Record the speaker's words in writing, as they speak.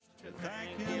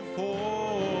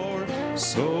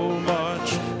so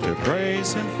much to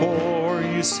praise him for,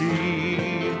 you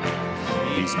see.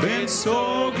 He's been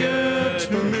so good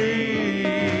to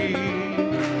me.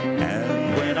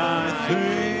 And when I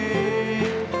think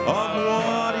of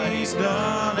what he's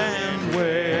done and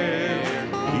where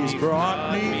he's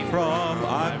brought me from,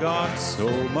 I've got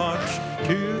so much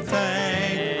to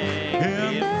thank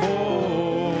him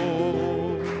for.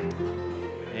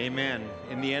 Amen.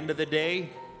 In the end of the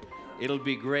day, it'll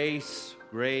be grace,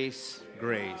 grace,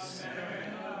 grace.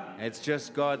 It's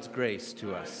just God's grace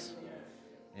to us.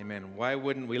 Amen. Why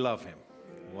wouldn't we love him?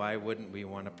 Why wouldn't we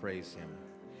want to praise him?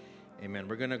 Amen.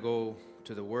 We're going to go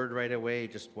to the word right away.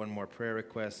 Just one more prayer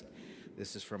request.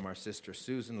 This is from our sister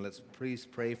Susan. Let's please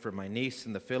pray for my niece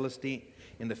in the Philistines.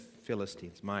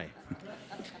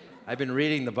 I've been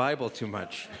reading the Bible too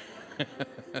much. Does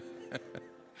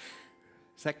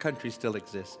that country still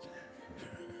exist?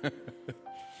 The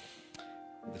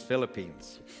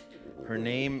Philippines. Her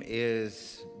name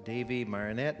is Davy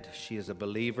Marinette. She is a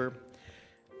believer.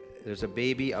 There's a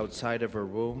baby outside of her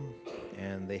womb,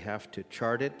 and they have to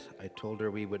chart it. I told her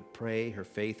we would pray. Her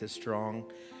faith is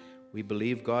strong. We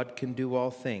believe God can do all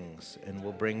things and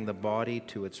will bring the body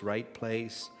to its right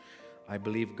place. I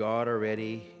believe God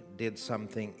already did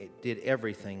something. It did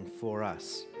everything for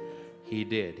us. He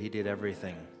did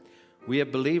everything. We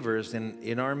have believers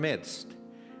in our midst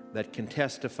that can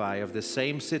testify of the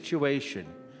same situation,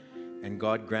 and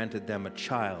God granted them a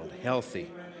child,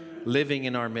 healthy, living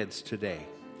in our midst today.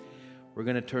 We're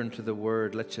going to turn to the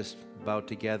Word. Let's just bow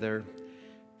together.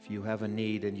 If you have a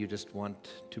need and you just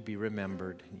want to be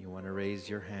remembered, you want to raise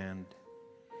your hand.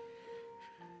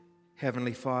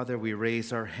 Heavenly Father, we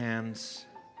raise our hands.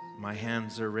 My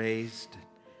hands are raised.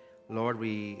 Lord,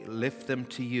 we lift them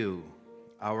to you,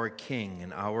 our King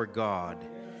and our God,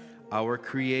 our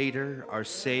Creator, our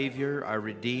Savior, our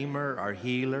Redeemer, our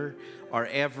Healer, our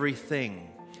everything.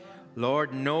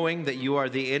 Lord, knowing that you are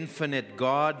the infinite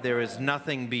God, there is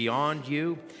nothing beyond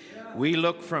you. We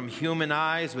look from human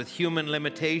eyes with human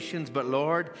limitations, but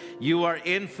Lord, you are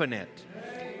infinite,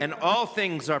 and all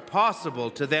things are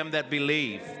possible to them that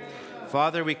believe.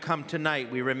 Father, we come tonight,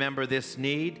 we remember this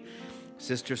need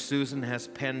Sister Susan has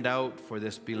penned out for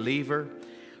this believer.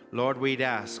 Lord, we'd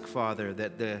ask, Father,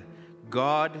 that the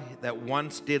God that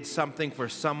once did something for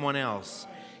someone else,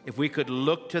 if we could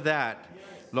look to that,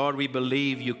 Lord, we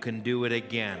believe you can do it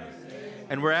again.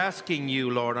 And we're asking you,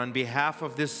 Lord, on behalf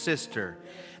of this sister,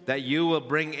 that you will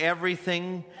bring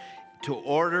everything to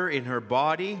order in her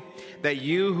body, that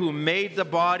you who made the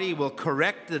body will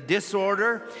correct the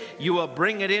disorder, you will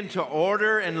bring it into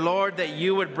order, and Lord, that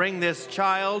you would bring this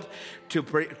child to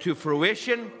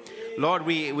fruition. Lord,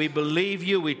 we believe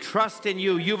you, we trust in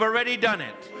you, you've already done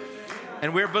it.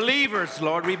 And we're believers,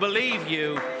 Lord, we believe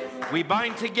you. We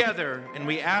bind together and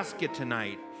we ask it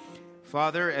tonight.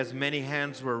 Father, as many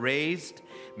hands were raised,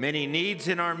 many needs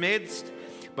in our midst,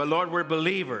 but Lord, we're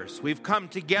believers. We've come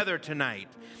together tonight,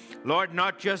 Lord,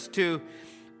 not just to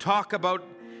talk about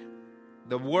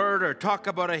the word or talk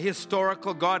about a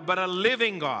historical God, but a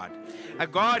living God, a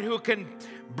God who can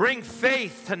bring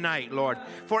faith tonight, Lord,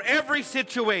 for every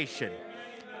situation.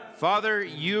 Father,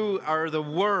 you are the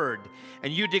word,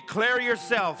 and you declare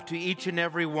yourself to each and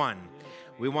every one.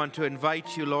 We want to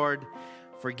invite you, Lord,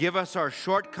 forgive us our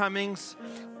shortcomings,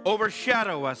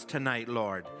 overshadow us tonight,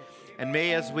 Lord. And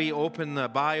may, as we open the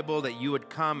Bible, that you would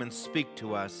come and speak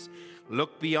to us.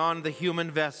 Look beyond the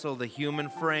human vessel, the human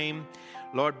frame,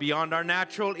 Lord, beyond our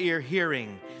natural ear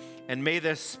hearing, and may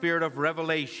the spirit of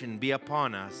revelation be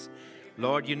upon us.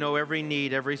 Lord, you know every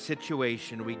need, every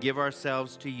situation. We give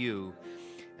ourselves to you,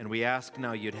 and we ask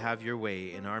now you'd have your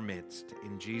way in our midst.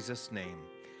 In Jesus' name,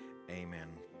 amen.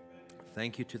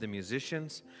 Thank you to the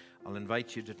musicians. I'll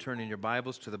invite you to turn in your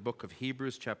Bibles to the book of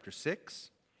Hebrews chapter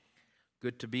 6.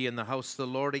 Good to be in the house of the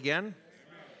Lord again.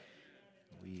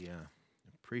 We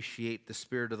appreciate the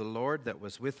Spirit of the Lord that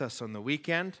was with us on the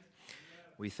weekend.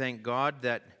 We thank God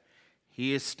that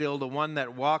He is still the one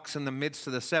that walks in the midst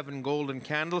of the 7 golden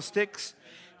candlesticks.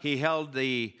 He held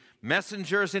the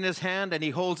messengers in His hand, and He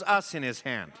holds us in His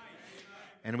hand.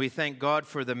 And we thank God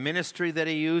for the ministry that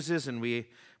He uses, and we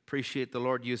appreciate the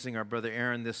Lord using our brother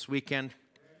Aaron this weekend.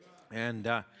 And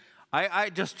I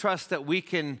just trust that we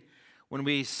can, when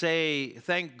we say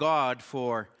thank God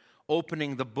for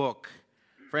opening the book,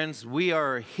 friends, we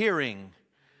are hearing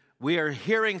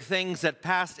things that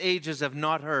past ages have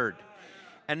not heard.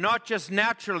 And not just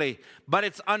naturally, but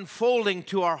it's unfolding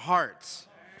to our hearts.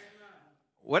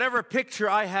 Whatever picture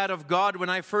I had of God when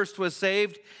I first was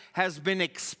saved has been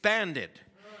expanded,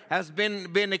 has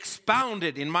been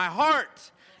expounded in my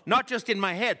heart, not just in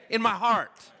my head, in my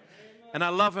heart. And I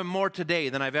love Him more today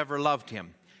than I've ever loved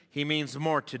Him. He means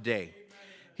more today.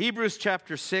 Hebrews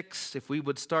chapter 6, if we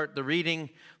would start the reading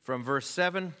from verse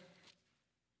 7.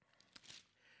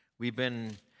 We've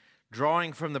been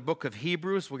drawing from the book of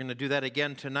Hebrews. We're going to do that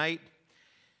again tonight.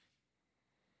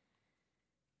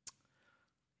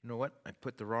 You know what? I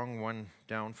put the wrong one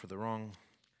down for the wrong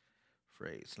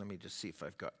phrase. Let me just see if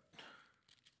I've got.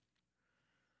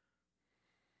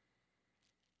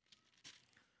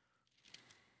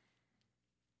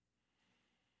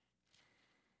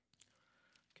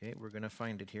 Okay, we're going to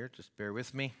find it here. Just bear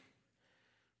with me.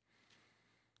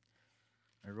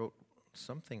 I wrote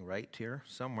something right here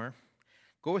somewhere.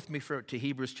 Go with me to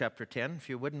Hebrews chapter 10, if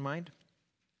you wouldn't mind.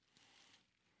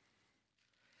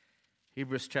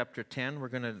 Hebrews chapter 10, we're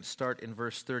going to start in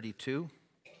verse 32.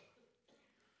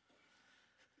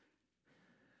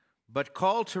 But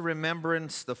call to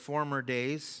remembrance the former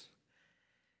days,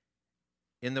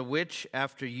 in the which,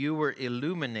 after you were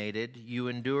illuminated, you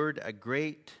endured a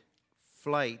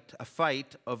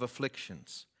fight of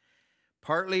afflictions,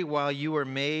 partly while you were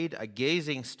made a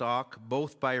gazing stock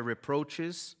both by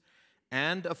reproaches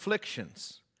and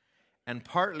afflictions, and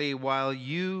partly while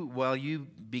you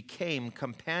became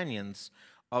companions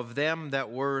of them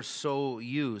that were so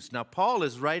used. Now, Paul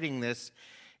is writing this.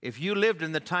 If you lived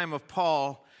in the time of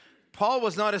Paul, Paul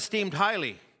was not esteemed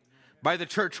highly by the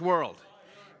church world.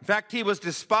 In fact, he was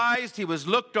despised, he was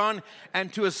looked on,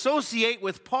 and to associate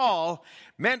with Paul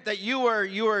meant that you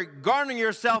were garnering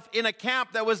yourself in a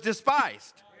camp that was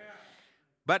despised.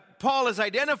 But Paul is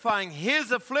identifying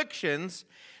his afflictions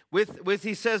with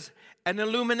he says, an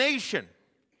illumination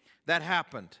that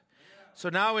happened. So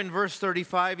now in verse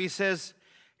 35 he says,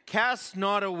 cast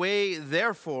not away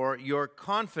therefore your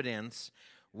confidence,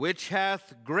 which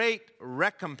hath great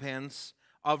recompense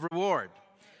of reward.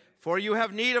 For you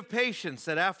have need of patience,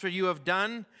 that after you have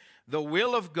done the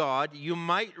will of God, you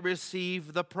might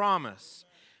receive the promise.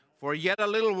 For yet a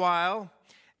little while,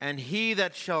 and he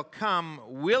that shall come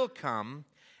will come,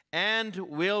 and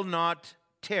will not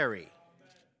tarry.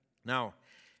 Now,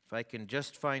 if I can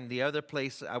just find the other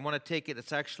place, I want to take it.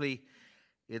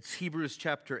 It's Hebrews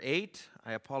chapter 8.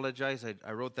 I apologize,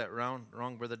 I wrote that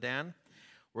wrong, Brother Dan.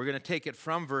 We're going to take it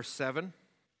from verse 7.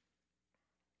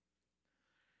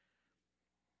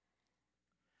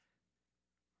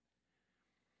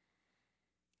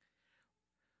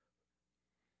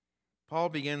 Paul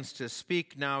begins to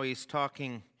speak now. He's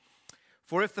talking,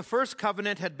 for if the first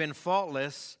covenant had been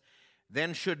faultless,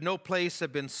 then should no place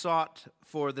have been sought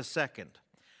for the second.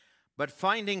 But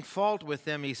finding fault with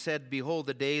them, he said, behold,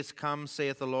 the days come,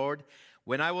 saith the Lord,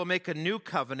 when I will make a new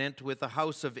covenant with the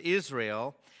house of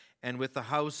Israel and with the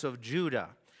house of Judah,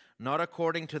 not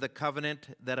according to the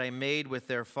covenant that I made with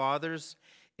their fathers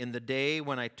in the day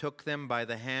when I took them by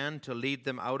the hand to lead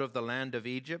them out of the land of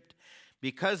Egypt,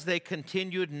 because they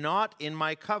continued not in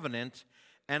my covenant,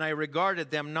 and I regarded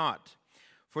them not.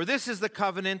 For this is the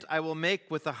covenant I will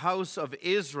make with the house of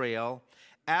Israel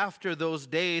after those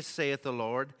days, saith the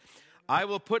Lord. I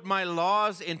will put my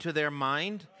laws into their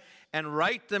mind, and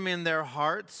write them in their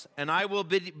hearts, and I will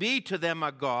be to them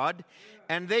a God,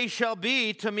 and they shall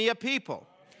be to me a people.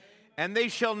 And they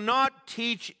shall not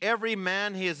teach every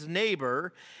man his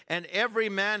neighbor, and every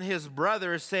man his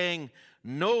brother, saying,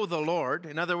 know the Lord.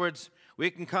 In other words, we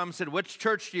can come and say, which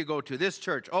church do you go to? This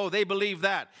church. Oh, they believe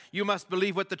that. You must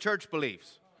believe what the church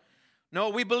believes. No,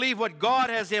 we believe what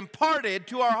God has imparted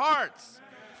to our hearts.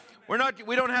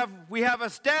 We have a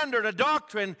standard, a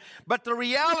doctrine, but the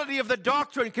reality of the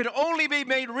doctrine can only be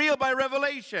made real by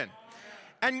revelation.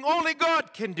 And only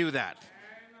God can do that.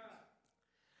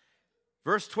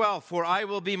 Verse 12, for I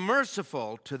will be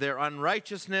merciful to their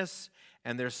unrighteousness,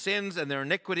 and their sins and their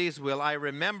iniquities will I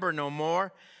remember no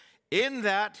more. In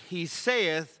that he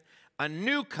saith, a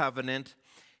new covenant,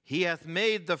 he hath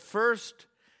made the first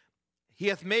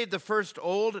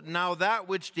old. Now that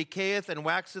which decayeth and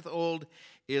waxeth old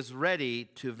is ready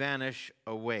to vanish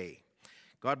away.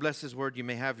 God bless his word. You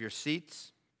may have your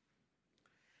seats.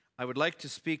 I would like to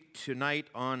speak tonight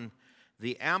on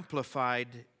the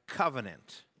amplified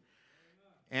covenant.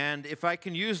 And if I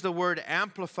can use the word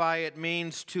amplify, it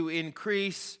means to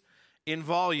increase in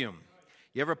volume.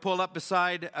 You ever pull up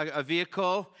beside a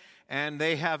vehicle and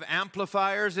they have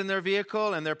amplifiers in their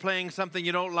vehicle and they're playing something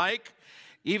you don't like?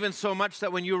 Even so much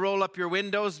that when you roll up your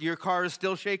windows, your car is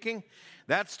still shaking?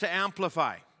 That's to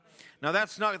amplify. Now,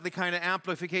 that's not the kind of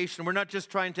amplification. We're not just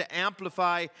trying to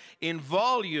amplify in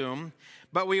volume,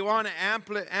 but we want to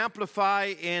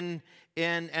amplify in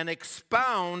and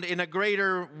expound in a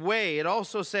greater way. It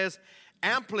also says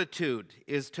amplitude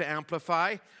is to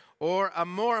amplify, or a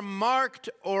more marked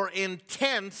or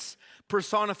intense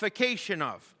personification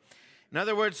of. In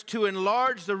other words, to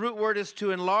enlarge, the root word is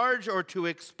to enlarge or to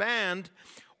expand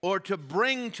or to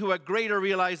bring to a greater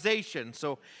realization.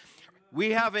 So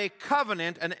we have a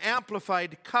covenant, an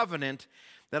amplified covenant,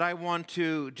 that I want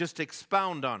to just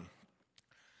expound on.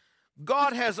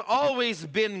 God has always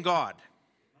been God.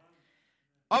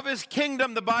 Of his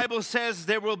kingdom, the Bible says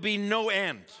there will be no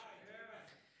end.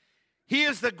 He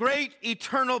is the great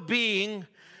eternal being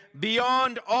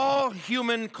beyond all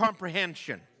human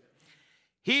comprehension.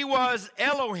 He was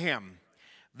Elohim,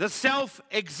 the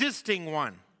self-existing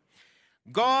one.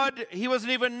 God, he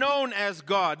wasn't even known as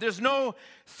God. There's no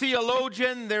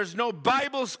theologian, there's no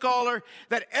Bible scholar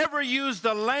that ever used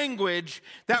the language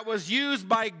that was used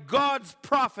by God's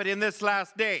prophet in this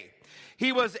last day.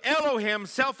 He was Elohim,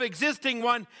 self-existing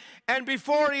one, and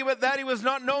before he was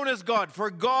not known as God,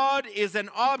 for God is an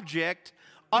object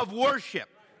of worship.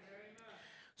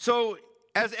 So,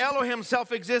 as Elohim,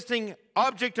 self-existing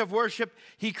object of worship,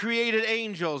 he created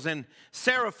angels and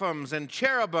seraphims and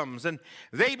cherubims, and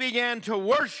they began to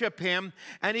worship him,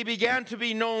 and he began to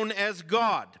be known as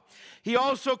God. He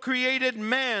also created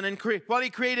man, and he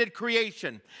created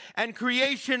creation. And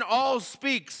creation all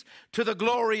speaks to the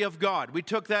glory of God. We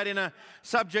took that in a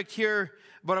subject here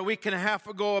about a week and a half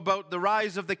ago about the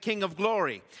rise of the King of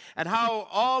Glory, and how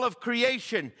all of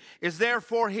creation is there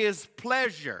for his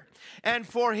pleasure and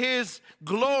for his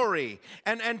glory,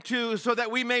 and so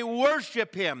that we may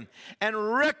worship him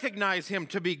and recognize him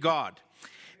to be God.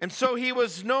 And so he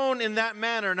was known in that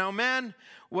manner. Now man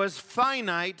was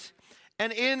finite,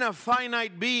 and in a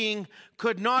finite being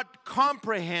could not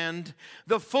comprehend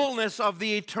the fullness of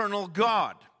the eternal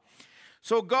God.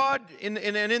 So God, in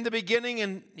the beginning,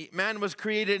 and man was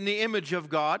created in the image of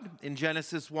God in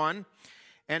Genesis 1,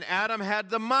 and Adam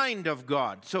had the mind of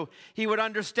God. So he would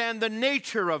understand the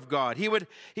nature of God. He would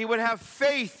have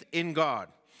faith in God.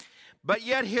 But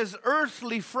yet his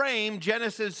earthly frame,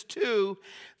 Genesis 2,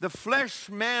 the flesh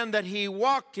man that he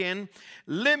walked in,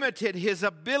 limited his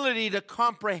ability to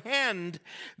comprehend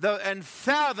and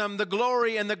fathom the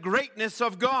glory and the greatness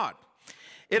of God.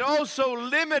 It also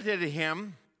limited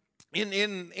him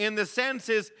in the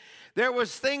senses. There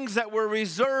was things that were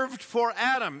reserved for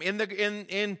Adam in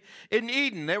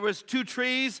Eden. There was 2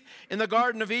 trees in the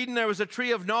Garden of Eden. There was a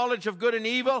tree of knowledge of good and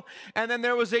evil, and then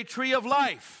there was a tree of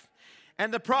life.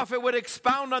 And the prophet would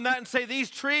expound on that and say these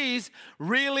trees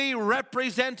really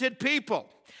represented people.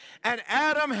 And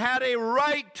Adam had a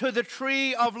right to the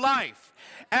tree of life.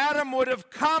 Adam would have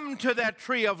come to that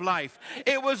tree of life.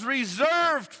 It was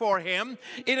reserved for him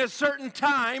in a certain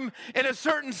time, in a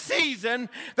certain season,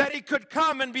 that he could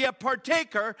come and be a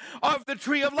partaker of the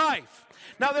tree of life.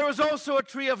 Now, there was also a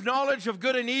tree of knowledge of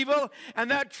good and evil,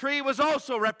 and that tree was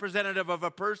also representative of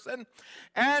a person.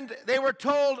 And they were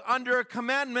told under a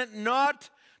commandment not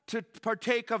to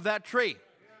partake of that tree.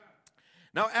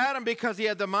 Now, Adam, because he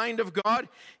had the mind of God,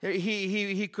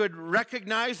 he could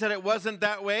recognize that it wasn't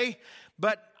that way,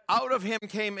 but out of him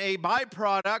came a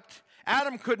byproduct.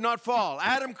 Adam could not fall.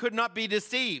 Adam could not be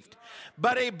deceived.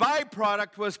 But a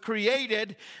byproduct was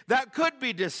created that could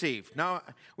be deceived. Now,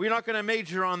 we're not going to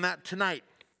major on that tonight.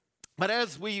 But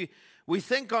as we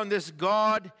think on this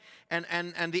God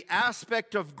and the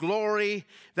aspect of glory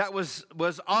that was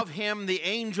of him, the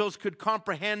angels could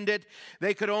comprehend it.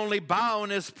 They could only bow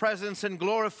in his presence and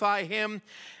glorify him.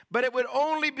 But it would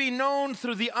only be known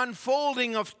through the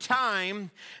unfolding of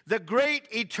time, the great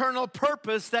eternal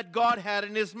purpose that God had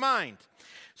in his mind.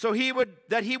 So he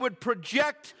would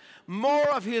project more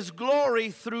of his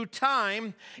glory through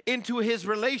time into his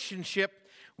relationship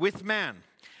with man.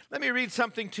 Let me read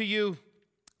something to you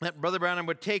that Brother Branham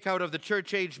would take out of the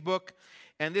church age book,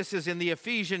 and this is in the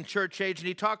Ephesian church age, and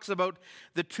he talks about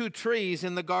the 2 trees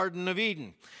in the Garden of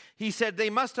Eden. He said they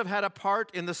must have had a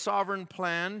part in the sovereign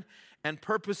plan and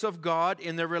purpose of God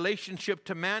in their relationship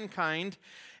to mankind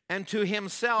and to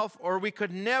himself, or we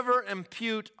could never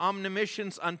impute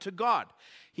omniscience unto God.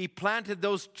 He planted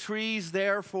those trees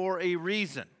there for a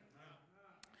reason.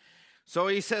 So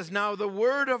he says, now the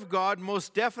word of God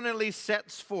most definitely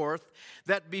sets forth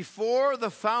that before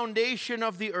the foundation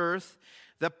of the earth,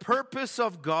 the purpose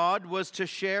of God was to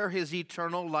share his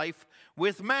eternal life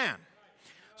with man.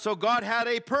 So God had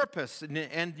a purpose,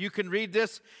 and you can read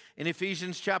this in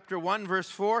Ephesians chapter 1, verse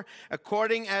 4,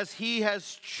 according as he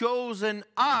has chosen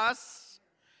us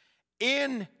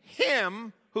in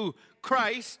him, who?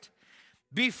 Christ,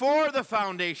 before the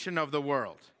foundation of the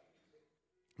world.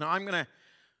 Now I'm going to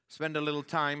spend a little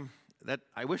time that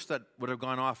I wish that would have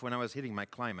gone off when I was hitting my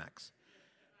climax,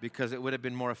 because it would have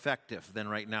been more effective than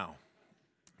right now.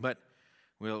 But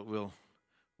we'll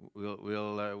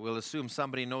assume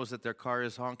somebody knows that their car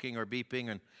is honking or beeping,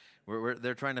 and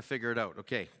they're trying to figure it out.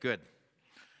 Okay, good.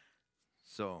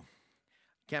 So,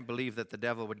 can't believe that the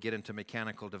devil would get into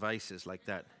mechanical devices like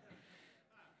that.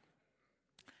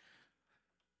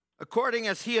 According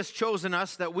as he has chosen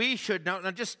us, that we should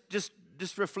now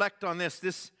just reflect on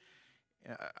this.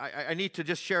 I need to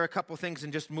just share a couple things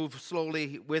and just move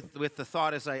slowly with the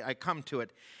thought as I come to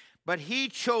it. But he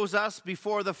chose us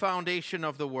before the foundation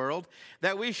of the world,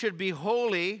 that we should be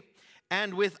holy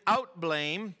and without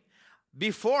blame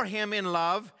before him in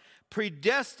love,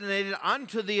 predestinated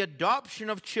unto the adoption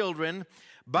of children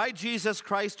by Jesus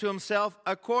Christ to himself,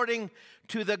 according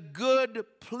to the good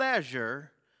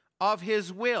pleasure of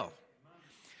his will.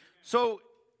 So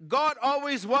God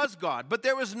always was God, but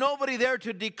there was nobody there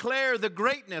to declare the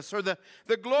greatness or the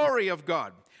glory of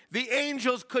God. The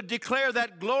angels could declare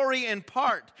that glory in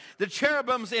part, the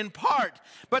cherubims in part,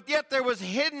 but yet there was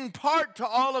hidden part to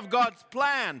all of God's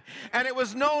plan, and it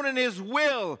was known in his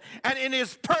will and in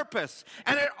his purpose,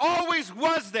 and it always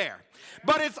was there.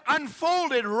 But it's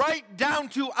unfolded right down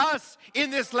to us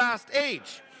in this last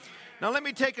age. Now let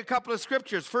me take a couple of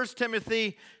scriptures. 1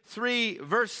 Timothy 3,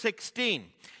 verse 16.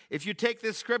 If you take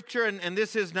this scripture, and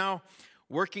this is now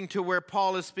working to where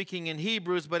Paul is speaking in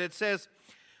Hebrews, but it says,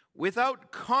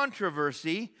 without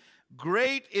controversy,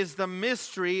 great is the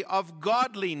mystery of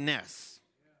godliness.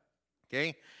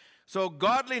 Okay? So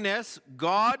godliness,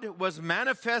 God was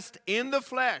manifest in the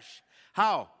flesh.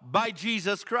 How? By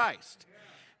Jesus Christ.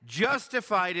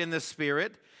 Justified in the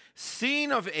Spirit,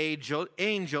 seen of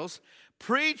angels,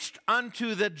 preached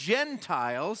unto the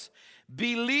Gentiles,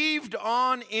 believed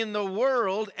on in the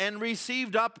world, and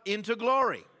received up into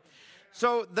glory.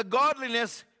 So the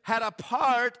godliness had a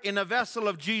part in a vessel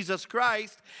of Jesus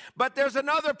Christ, but there's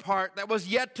another part that was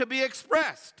yet to be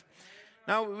expressed.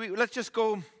 Now, let's just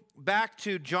go back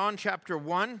to John chapter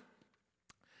 1.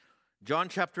 John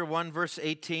chapter 1, verse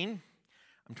 18.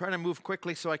 I'm trying to move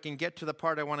quickly so I can get to the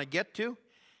part I want to get to.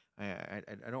 I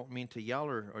don't mean to yell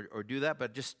or do that,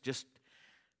 but just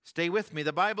stay with me.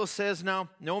 The Bible says, now,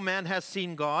 no man has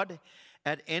seen God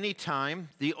at any time,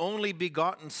 the only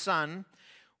begotten Son,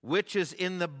 which is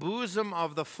in the bosom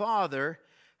of the Father,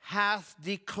 hath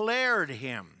declared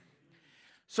him.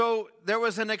 So there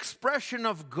was an expression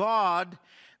of God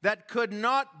that could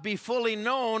not be fully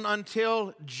known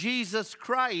until Jesus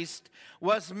Christ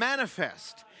was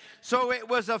manifest. So it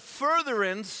was a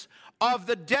furtherance of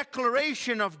the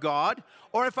declaration of God,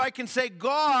 or if I can say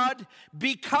God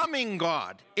becoming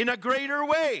God in a greater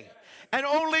way. And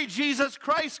only Jesus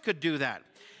Christ could do that.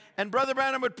 And Brother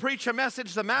Branham would preach a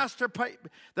message, the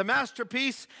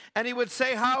masterpiece, and he would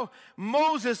say how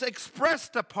Moses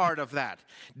expressed a part of that.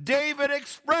 David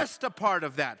expressed a part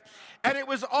of that. And it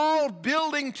was all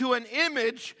building to an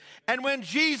image, and when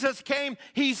Jesus came,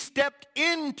 he stepped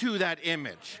into that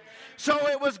image. So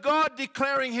it was God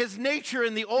declaring his nature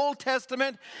in the Old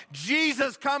Testament.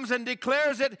 Jesus comes and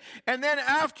declares it, and then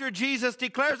after Jesus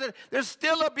declares it, there's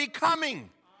still a becoming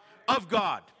of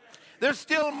God. There's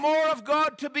still more of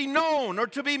God to be known or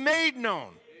to be made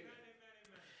known.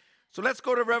 So let's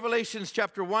go to Revelation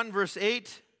chapter 1, verse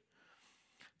 8.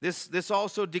 This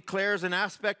also declares an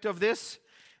aspect of this.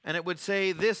 And it would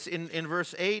say this in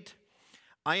verse 8.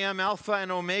 I am Alpha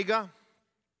and Omega.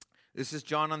 This is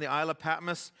John on the Isle of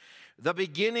Patmos. The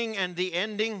beginning and the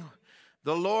ending.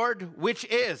 The Lord which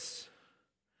is.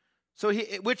 So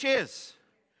which is.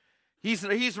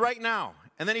 He's right now.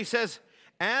 And then he says,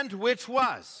 and which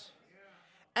was.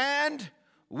 And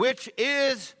which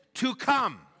is to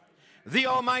come, the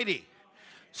Almighty.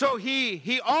 So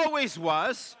he always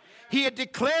was. He had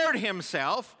declared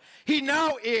himself. He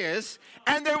now is.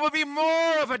 And there will be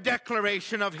more of a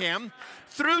declaration of him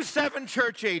through 7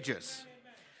 church ages.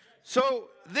 So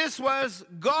this was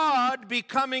God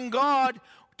becoming God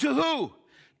to who?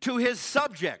 To his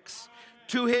subjects,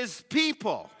 to his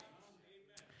people.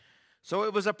 So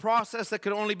it was a process that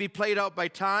could only be played out by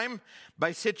time,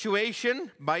 by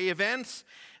situation, by events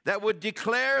that would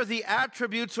declare the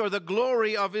attributes or the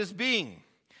glory of his being.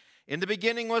 In the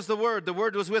beginning was the Word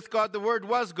was with God, the Word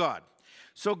was God.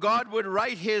 So God would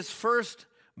write his first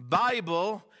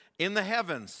Bible in the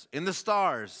heavens, in the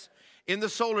stars, in the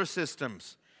solar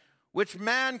systems, which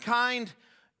mankind,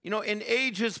 in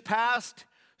ages past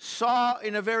saw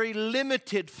in a very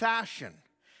limited fashion.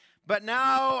 But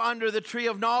now, under the tree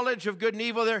of knowledge of good and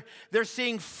evil, they're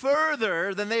seeing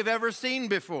further than they've ever seen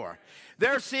before.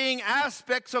 They're seeing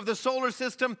aspects of the solar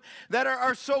system that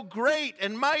are so great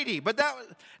and mighty. But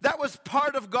that was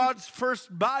part of God's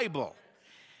first Bible.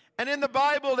 And in the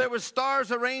Bible, there were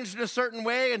stars arranged in a certain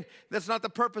way, and that's not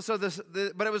the purpose of this,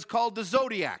 but it was called the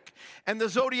zodiac. And the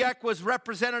zodiac was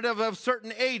representative of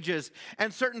certain ages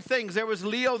and certain things. There was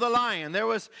Leo the lion. There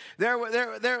was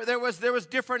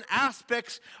different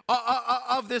aspects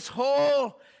of this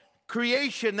whole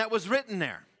creation that was written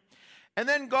there. And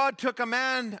then God took a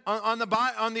man on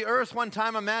the earth one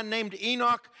time, a man named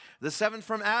Enoch, the seventh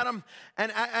from Adam,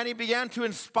 and he began to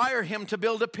inspire him to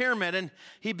build a pyramid. And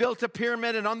he built a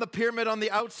pyramid, and on the pyramid on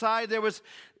the outside, it was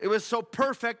so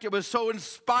perfect, it was so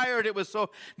inspired, it was so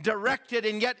directed,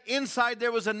 and yet inside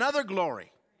there was another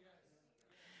glory.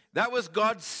 That was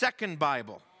God's second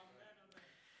Bible.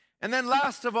 And then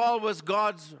last of all was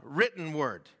God's written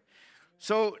word.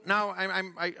 So now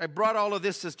I brought all of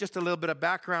this as just a little bit of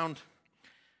background.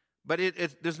 But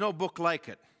there's no book like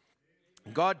it.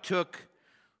 God took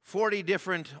 40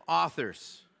 different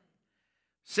authors,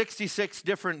 66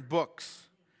 different books,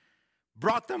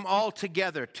 brought them all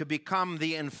together to become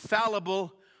the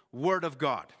infallible Word of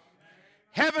God.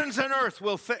 Heavens and earth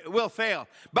will fail,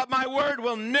 but my word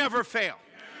will never fail.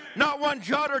 Not one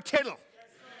jot or tittle.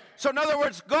 So in other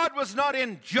words, God was not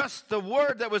in just the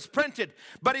word that was printed,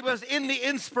 but he was in the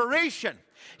inspiration.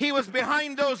 He was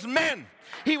behind those men.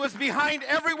 He was behind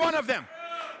every one of them.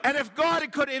 And if God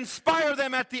could inspire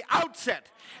them at the outset,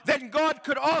 then God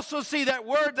could also see that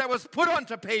word that was put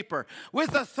onto paper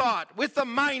with a thought, with the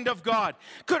mind of God,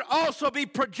 could also be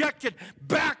projected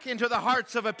back into the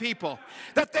hearts of a people.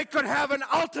 That they could have an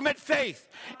ultimate faith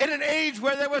in an age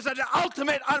where there was an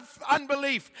ultimate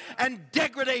unbelief and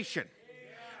degradation.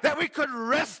 That we could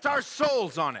rest our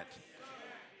souls on it.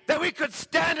 That we could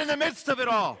stand in the midst of it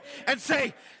all and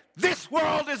say, this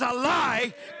world is a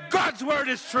lie, God's word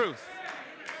is truth.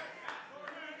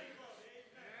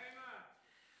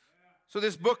 So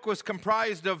this book was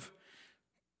comprised of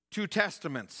two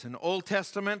testaments, an Old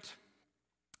Testament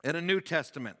and a New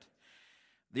Testament.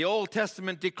 The Old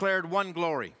Testament declared one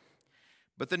glory,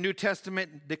 but the New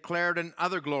Testament declared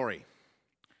another glory.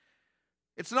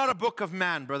 It's not a book of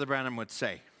man, Brother Branham would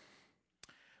say.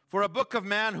 For a book of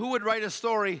man, who would write a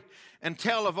story and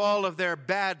tell of all of their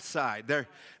bad side,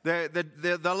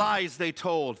 the lies they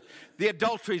told, the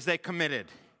adulteries they committed?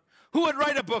 Who would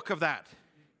write a book of that?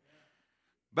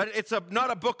 But it's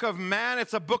not a book of man,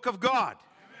 it's a book of God.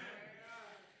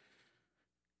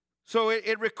 So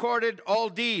it recorded all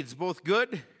deeds, both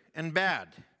good and bad.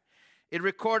 It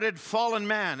recorded fallen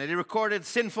man. It recorded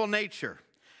sinful nature.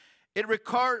 It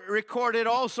recorded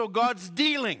also God's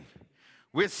dealing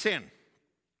with sin.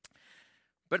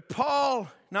 But Paul,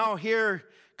 now here,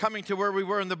 coming to where we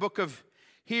were in the book of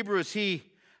Hebrews, he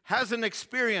has an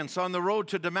experience on the road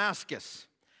to Damascus.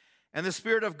 And the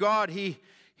Spirit of God,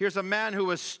 here's a man who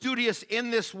was studious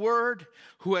in this word,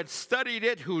 who had studied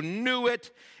it, who knew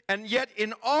it, and yet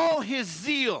in all his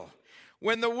zeal,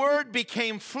 when the word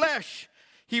became flesh,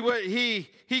 he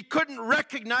couldn't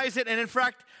recognize it. And in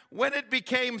fact, when it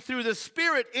became through the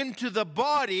Spirit into the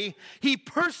body, he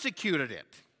persecuted it.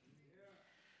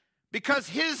 Because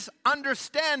his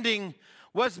understanding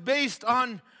was based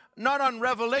on, not on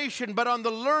revelation, but on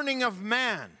the learning of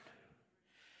man.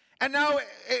 And now,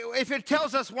 if it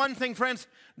tells us one thing, friends,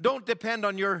 don't depend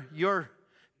on your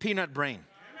peanut brain.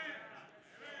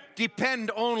 Depend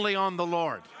only on the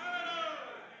Lord.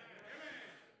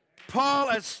 Paul,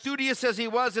 as studious as he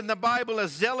was in the Bible,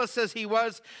 as zealous as he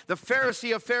was, the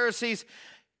Pharisee of Pharisees,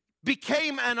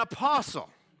 became an apostle.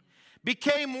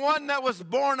 Became one that was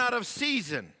born out of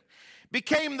season.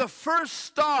 Became the first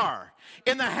star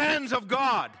in the hands of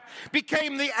God,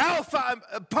 became the alpha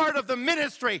part of the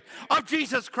ministry of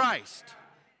Jesus Christ.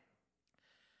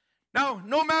 Now,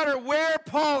 no matter where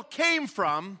Paul came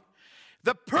from,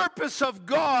 the purpose of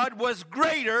God was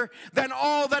greater than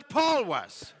all that Paul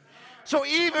was. So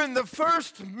even the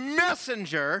first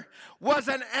messenger was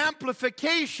an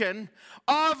amplification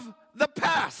of the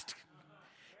past.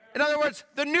 In other words,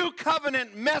 the new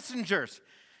covenant messengers.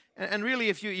 And really,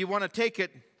 if you want to take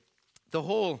it, the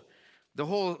whole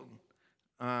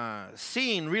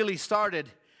scene really started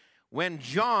when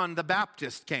John the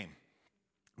Baptist came.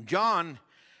 John,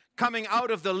 coming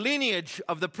out of the lineage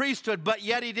of the priesthood, but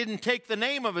yet he didn't take the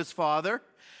name of his father.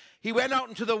 He went out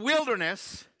into the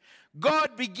wilderness,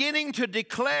 God beginning to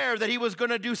declare that he was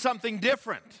going to do something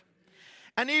different.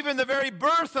 And even the very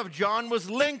birth of John was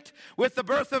linked with the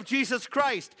birth of Jesus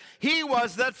Christ. He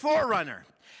was that forerunner.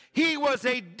 He was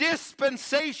a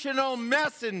dispensational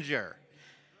messenger.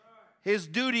 His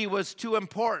duty was too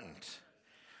important.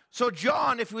 So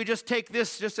John, if we just take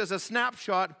this just as a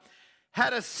snapshot,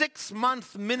 had a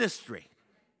 6-month ministry.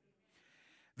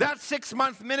 That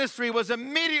 6-month ministry was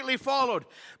immediately followed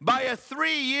by a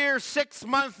 3-year,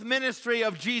 6-month ministry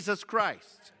of Jesus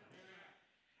Christ.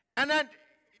 And then,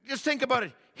 just think about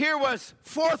it. Here was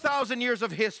 4,000 years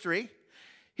of history.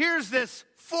 Here's this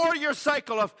 4-year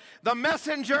cycle of the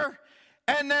messenger,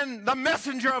 and then the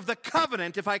messenger of the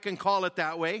covenant, if I can call it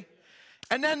that way.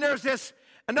 And then there's this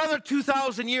another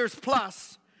 2,000 years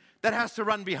plus that has to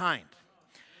run behind.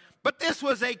 But this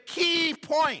was a key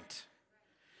point.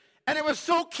 And it was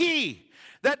so key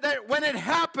that when it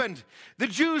happened, the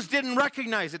Jews didn't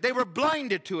recognize it. They were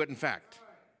blinded to it, in fact.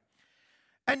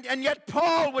 And yet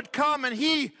Paul would come, and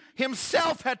he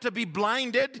himself had to be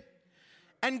blinded,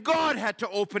 and God had to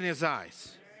open his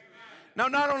eyes. Now,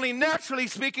 not only naturally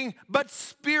speaking, but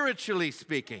spiritually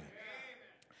speaking.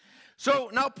 So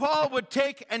now Paul would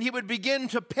take and he would begin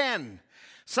to pen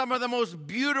some of the most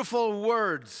beautiful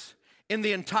words in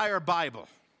the entire Bible.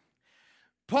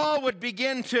 Paul would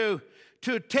begin to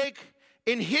take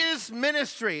in his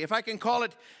ministry, if I can call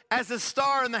it, as a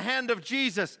star in the hand of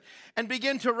Jesus, and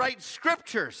begin to write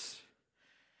scriptures.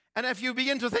 And if you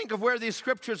begin to think of where these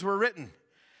scriptures were written,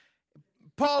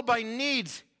 Paul by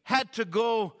needs had to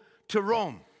go to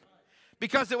Rome,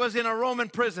 because it was in a Roman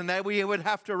prison that we would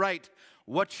have to write,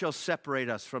 "What shall separate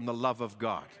us from the love of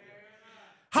God?"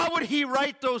 How would he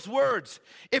write those words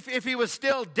if he was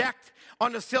still decked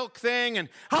on the silk thing? And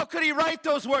how could he write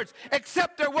those words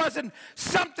except there wasn't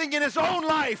something in his own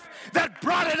life that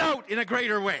brought it out in a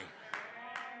greater way?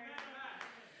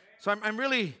 So I'm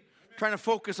really trying to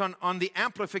focus on the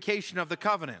amplification of the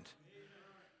covenant.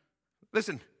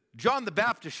 Listen, John the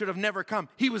Baptist should have never come.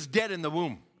 He was dead in the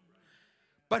womb.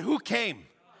 But who came?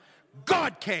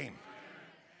 God came.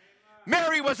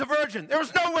 Mary was a virgin. There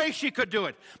was no way she could do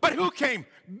it. But who came?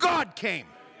 God came.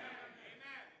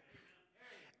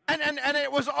 And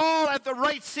it was all at the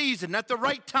right season, at the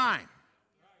right time.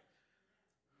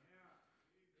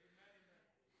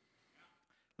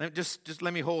 Just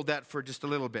let me hold that for just a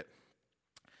little bit.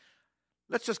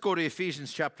 Let's just go to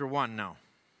Ephesians chapter 1 now.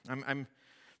 I'm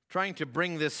trying to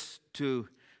bring this to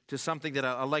something that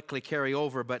I'll likely carry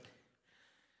over, but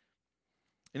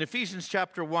in Ephesians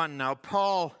chapter 1 now,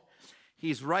 Paul,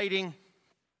 he's writing,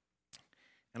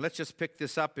 and let's just pick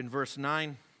this up in verse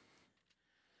 9.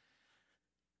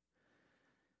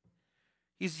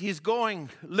 He's going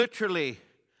literally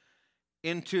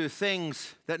into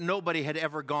things that nobody had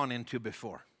ever gone into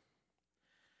before.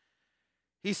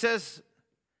 He says,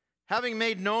 having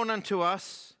made known unto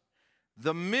us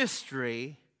the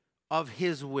mystery of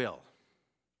his will.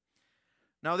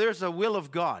 Now there's a will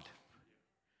of God.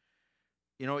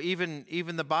 You know,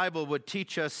 even the Bible would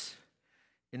teach us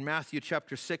in Matthew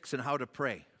chapter 6 and how to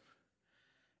pray.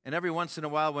 And every once in a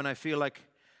while when I feel like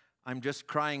I'm just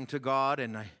crying to God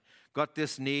and I got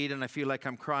this need and I feel like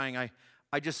I'm crying,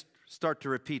 I just start to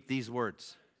repeat these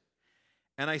words.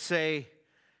 And I say,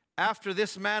 after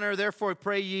this manner, therefore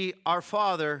pray ye, our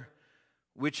Father,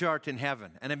 which art in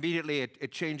heaven. And immediately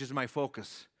it changes my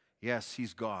focus. Yes,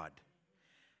 he's God.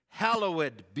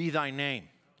 Hallowed be thy name.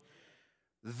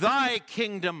 Thy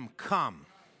kingdom come.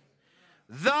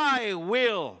 Thy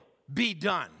will be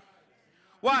done.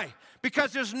 Why?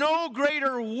 Because there's no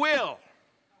greater will.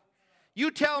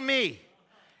 You tell me,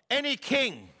 any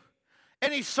king,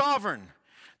 any sovereign,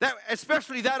 that,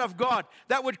 especially that of God,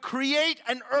 that would create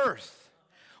an earth,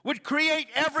 would create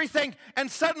everything, and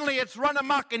suddenly it's run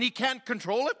amok and he can't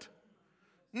control it?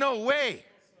 No way.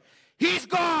 He's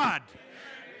God.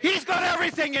 He's got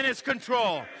everything in his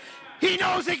control. He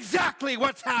knows exactly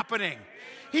what's happening.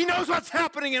 He knows what's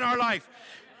happening in our life.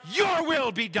 Your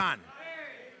will be done.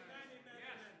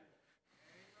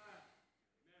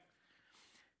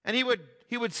 And he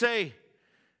would say,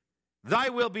 thy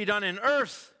will be done in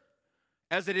earth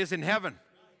as it is in heaven.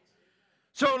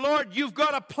 So, Lord, you've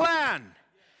got a plan.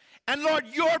 And, Lord,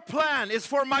 your plan is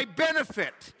for my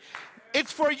benefit.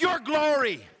 It's for your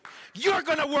glory. You're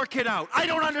going to work it out. I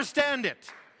don't understand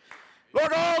it.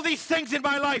 Lord, all these things in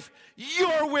my life,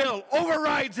 your will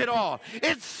overrides it all.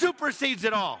 It supersedes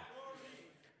it all.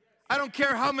 I don't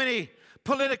care how many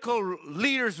political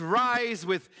leaders rise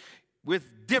with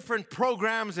different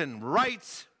programs and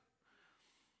rights.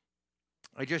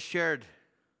 I just shared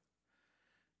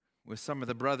with some of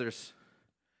the brothers,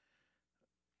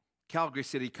 Calgary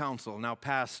City Council now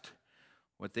passed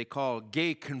what they call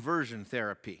gay conversion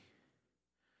therapy.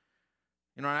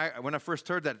 You know, when I first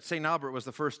heard that, St. Albert was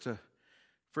the first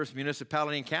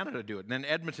municipality in Canada to do it. And then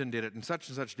Edmonton did it, and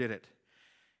such did it.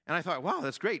 And I thought, wow,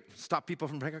 that's great. Stop people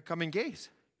from becoming gays.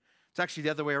 It's actually the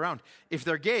other way around. If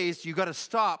they're gays, you got to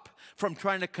stop from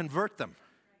trying to convert them.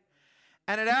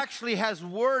 And it actually has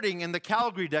wording in the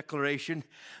Calgary Declaration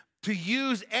to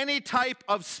use any type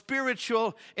of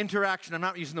spiritual interaction, I'm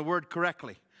not using the word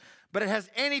correctly, but it has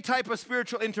any type of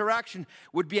spiritual interaction,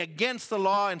 would be against the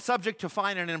law and subject to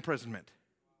fine and imprisonment.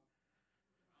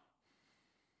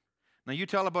 Now you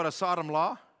tell about a Sodom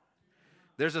law.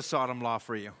 There's a Sodom law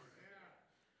for you.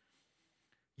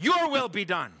 Your will be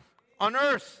done on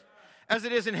earth as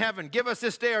it is in heaven. Give us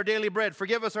this day our daily bread.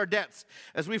 Forgive us our debts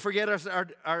as we forget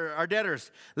our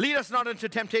debtors. Lead us not into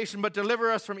temptation, but deliver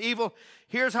us from evil.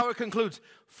 Here's how it concludes.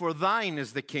 For thine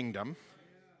is the kingdom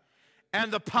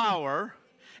and the power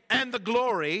and the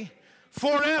glory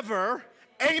forever.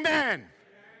 Amen.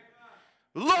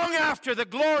 Long after the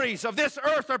glories of this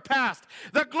earth are past,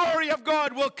 the glory of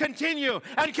God will continue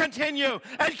and continue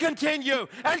and continue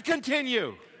and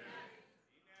continue.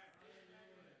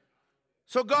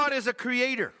 So God is a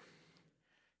creator.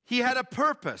 He had a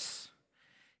purpose.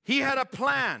 He had a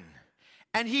plan.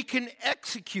 And he can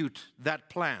execute that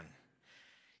plan.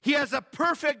 He has a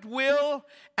perfect will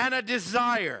and a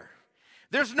desire.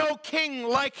 There's no king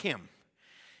like him.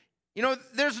 You know,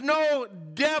 there's no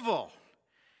devil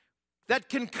that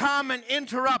can come and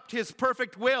interrupt his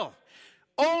perfect will.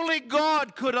 Only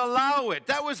God could allow it.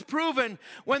 That was proven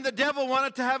when the devil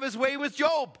wanted to have his way with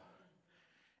Job.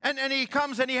 And he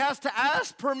comes and he has to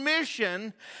ask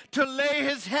permission to lay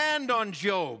his hand on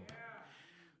Job.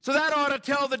 So that ought to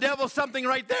tell the devil something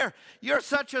right there. You're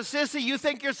such a sissy. You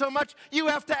think you're so much. You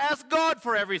have to ask God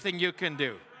for everything you can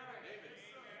do.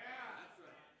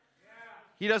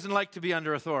 He doesn't like to be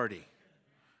under authority.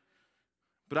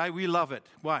 But we love it.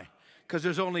 Why? Because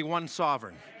there's only one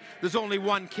sovereign. There's only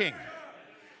one king.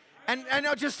 And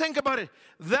now just think about it.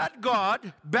 That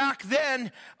God back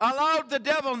then allowed the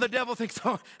devil, and the devil thinks,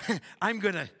 oh, I'm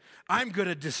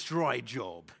gonna destroy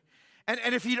Job. And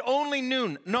if he'd only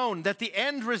known that the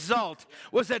end result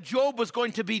was that Job was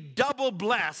going to be double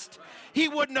blessed, he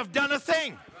wouldn't have done a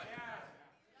thing.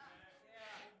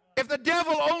 If the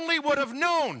devil only would have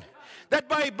known that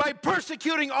by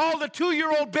persecuting all the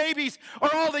 2-year-old babies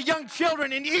or all the young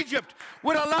children in Egypt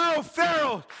would allow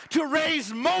Pharaoh to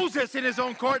raise Moses in his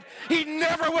own court, he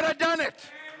never would have done it.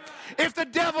 If the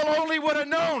devil only would have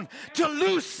known to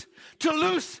loose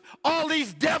all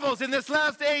these devils in this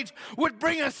last age would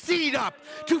bring a seed up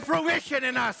to fruition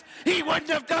in us, he wouldn't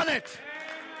have done it.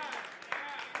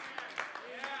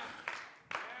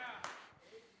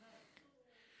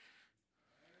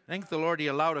 Thank the Lord he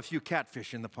allowed a few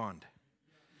catfish in the pond.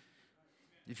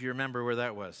 If you remember where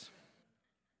that was.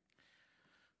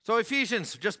 So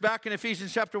Ephesians, just back in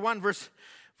Ephesians chapter 1, verse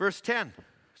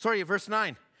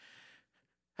 9.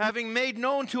 Having made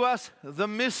known to us the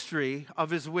mystery of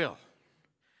his will.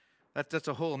 That's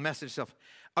a whole message itself.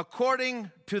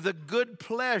 According to the good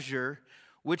pleasure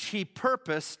which he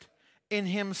purposed in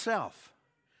himself.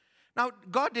 Now,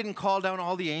 God didn't call down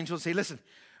all the angels and say, listen,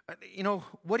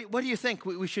 what do you think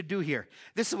we should do here?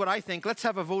 This is what I think. Let's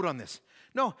have a vote on this.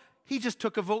 No, he just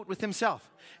took a vote with himself.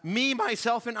 Me,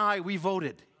 myself, and I, we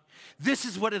voted. This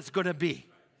is what it's going to be.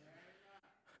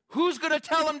 Who's going to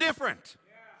tell him different?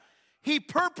 He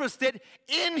purposed it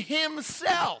in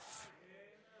himself.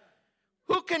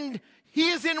 He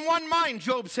is in one mind,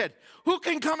 Job said. Who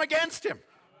can come against him?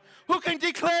 Who can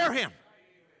declare him?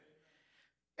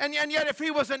 And yet if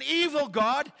he was an evil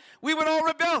God, we would all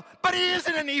rebel. But he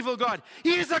isn't an evil God.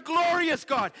 He is a glorious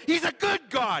God. He's a good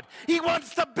God. He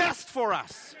wants the best for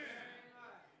us.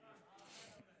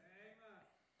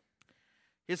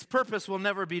 His purpose will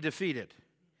never be defeated.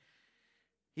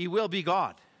 He will be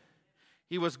God.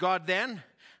 He was God then.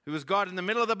 He was God in the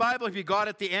middle of the Bible. He'll be God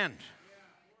at the end.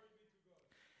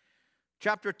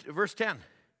 Verse 10.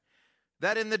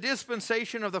 That in the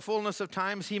dispensation of the fullness of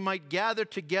times he might gather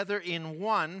together in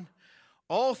one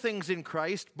all things in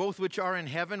Christ, both which are in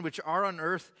heaven, which are on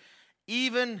earth,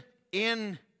 even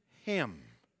in him.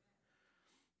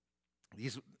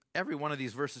 Every one of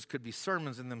these verses could be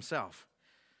sermons in themselves.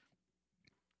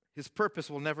 His purpose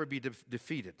will never be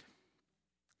defeated.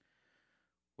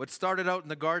 What started out in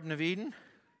the Garden of Eden,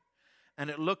 and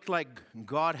it looked like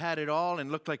God had it all,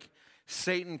 and looked like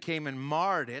Satan came and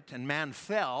marred it, and man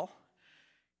fell.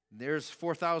 There's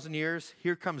 4,000 years.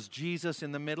 Here comes Jesus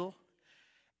in the middle,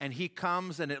 and he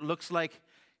comes, and it looks like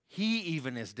he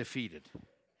even is defeated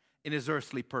in his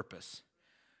earthly purpose.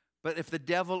 But if the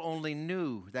devil only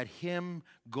knew that him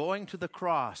going to the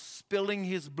cross, spilling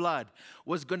his blood,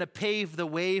 was going to pave the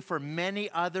way for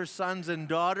many other sons and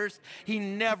daughters, he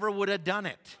never would have done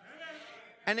it.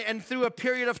 And through a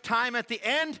period of time at the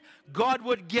end, God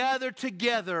would gather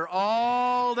together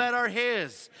all that are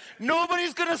his.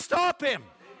 Nobody's going to stop him.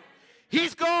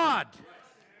 He's God.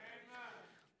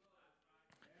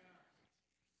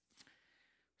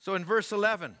 So in verse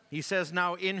 11, he says,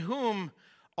 now in whom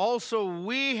also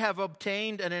we have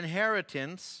obtained an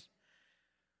inheritance.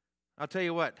 I'll tell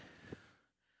you what,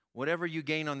 whatever you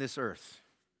gain on this earth,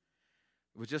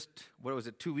 it was just,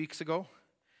 2 weeks ago?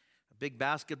 A big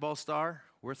basketball star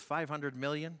worth $500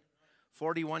 million,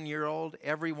 41-year-old,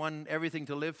 everything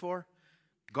to live for,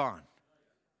 gone.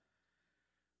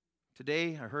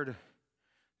 Today, I heard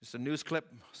just a news clip,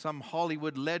 some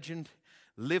Hollywood legend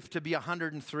lived to be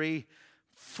 103,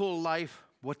 full life.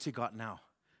 What's he got now?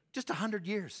 Just 100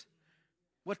 years.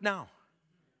 What now?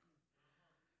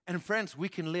 And friends, we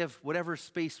can live whatever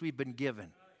space we've been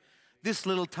given. This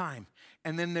little time.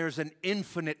 And then there's an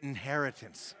infinite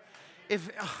inheritance.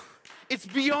 It's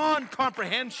beyond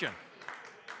comprehension.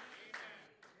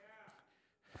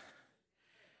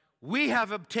 We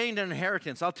have obtained an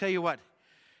inheritance. I'll tell you what.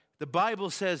 The Bible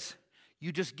says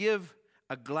you just give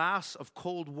a glass of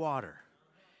cold water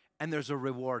and there's a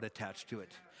reward attached to it.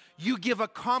 You give a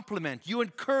compliment. You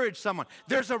encourage someone.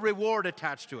 There's a reward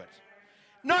attached to it.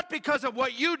 Not because of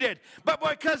what you did, but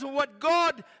because of what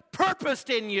God purposed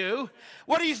in you,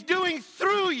 what He's doing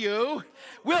through you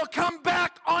will come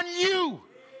back on you.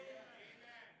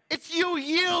 It's you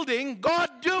yielding, God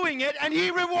doing it, and He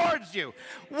rewards you.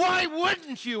 Why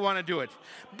wouldn't you want to do it?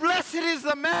 Blessed is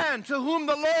the man to whom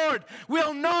the Lord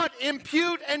will not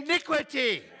impute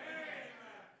iniquity.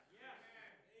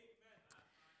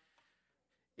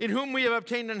 In whom we have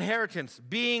obtained an inheritance,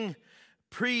 being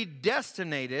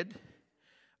predestinated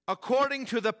according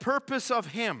to the purpose of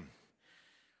Him,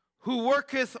 who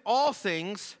worketh all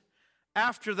things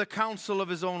after the counsel of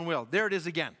His own will. There it is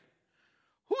again.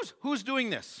 Who's doing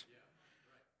this?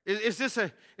 Is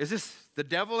this the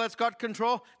devil that's got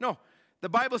control? No. The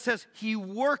Bible says He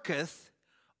worketh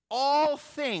all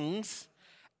things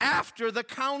after the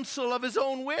counsel of His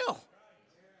own will.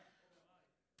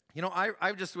 You know, a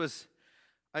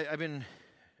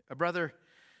brother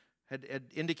had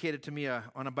indicated to me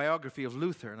on a biography of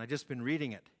Luther, and I've just been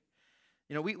reading it.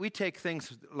 You know, we take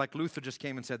things like Luther just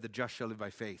came and said, the just shall live by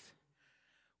faith.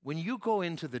 When you go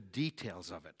into the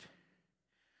details of it,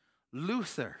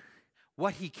 Luther,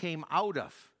 what he came out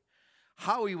of,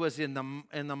 how he was in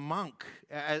the monk,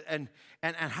 and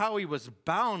how he was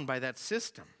bound by that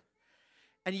system,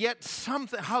 and yet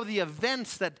how the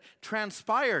events that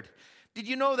transpired. Did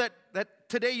you know that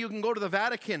today you can go to the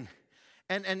Vatican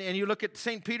and you look at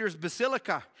St. Peter's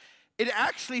Basilica? It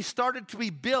actually started to be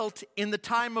built in the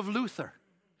time of Luther.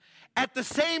 At the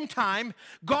same time,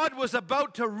 God was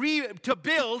about to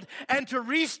build and to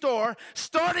restore,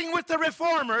 starting with the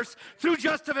reformers through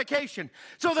justification.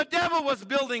 So the devil was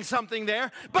building something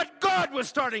there, but God was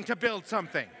starting to build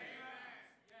something.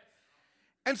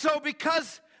 And so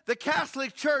because the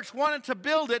Catholic Church wanted to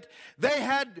build it, they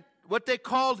had what they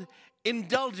called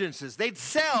indulgences. They'd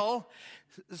sell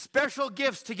special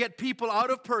gifts to get people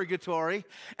out of purgatory,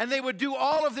 and they would do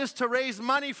all of this to raise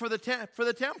money for the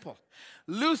temple.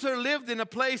 Luther lived in a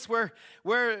place where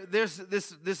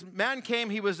this man came.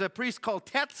 He was a priest called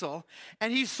Tetzel,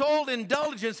 and he sold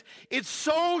indulgence. It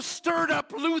so stirred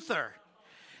up Luther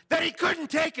that he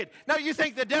couldn't take it. Now you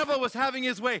think the devil was having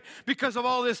his way because of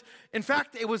all this. In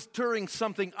fact, it was stirring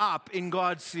something up in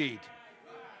God's seed.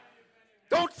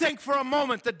 Don't think for a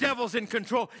moment the devil's in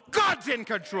control. God's in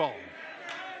control.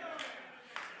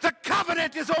 The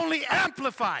covenant is only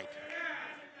amplified.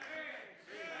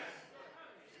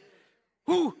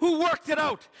 Who worked it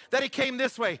out that he came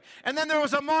this way? And then there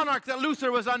was a monarch that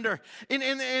Luther was under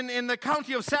in the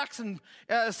county of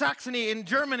Saxony in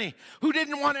Germany, who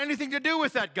didn't want anything to do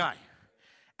with that guy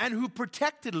and who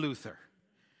protected Luther,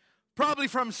 probably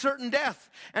from certain death.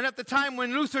 And at the time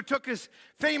when Luther took his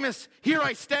famous "Here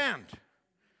I Stand,"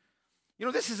 you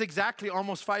know, this is exactly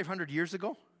almost 500 years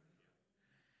ago.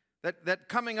 That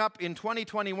coming up in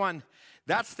 2021,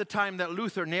 that's the time that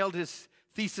Luther nailed his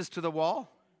thesis to the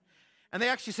wall. And they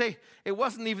actually say it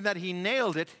wasn't even that he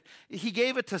nailed it, he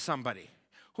gave it to somebody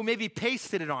who maybe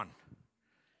pasted it on.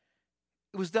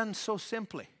 It was done so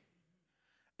simply.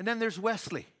 And then there's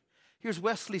Wesley. Here's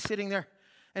Wesley sitting there,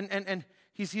 and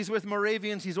he's with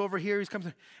Moravians, he's over here,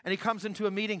 he comes into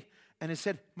a meeting, and he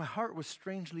said, my heart was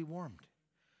strangely warmed.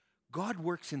 God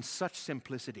works in such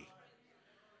simplicity.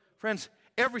 Friends,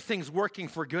 everything's working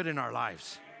for good in our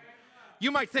lives.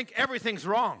 You might think everything's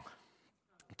wrong.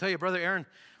 I'll tell you, Brother Aaron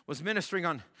was ministering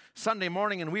on Sunday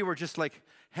morning, and we were just like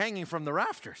hanging from the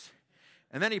rafters.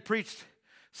 And then he preached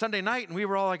Sunday night, and we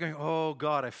were all like going, oh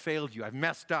God, I failed you. I've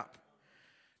messed up.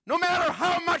 No matter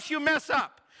how much you mess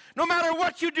up, no matter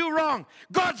what you do wrong,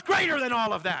 God's greater than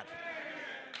all of that.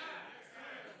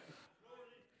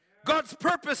 God's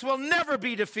purpose will never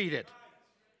be defeated.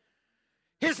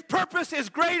 His purpose is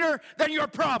greater than your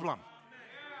problem.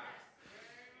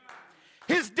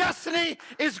 His destiny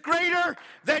is greater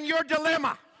than your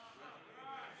dilemma.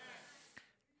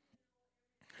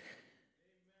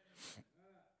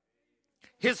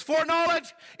 His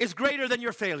foreknowledge is greater than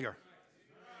your failure.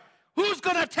 Who's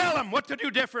going to tell him what to do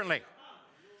differently?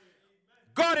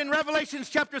 God in Revelation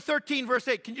chapter 13, verse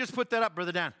 8. Can you just put that up,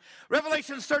 Brother Dan?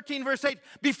 Revelation 13, verse 8.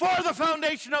 Before the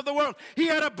foundation of the world, he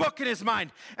had a book in his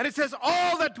mind. And it says,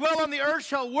 all that dwell on the earth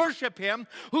shall worship him,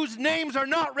 whose names are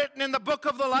not written in the book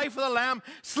of the life of the Lamb,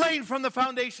 slain from the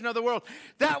foundation of the world.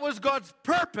 That was God's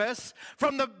purpose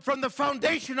from the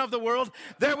foundation of the world.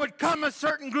 There would come a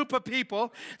certain group of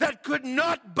people that could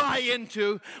not buy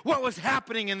into what was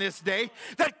happening in this day,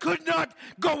 that could not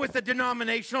go with the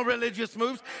denominational religious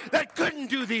moves, that couldn't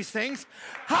do these things.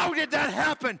 How did that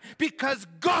happen? Because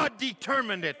God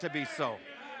determined it to be so.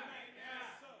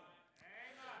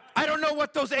 I don't know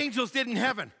what those angels did in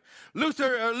heaven.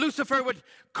 Lucifer would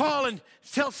call and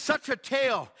tell such a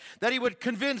tale that he would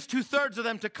convince 2/3 of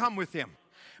them to come with him.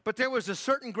 But there was a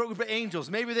certain group of angels.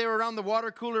 Maybe they were around the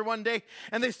water cooler one day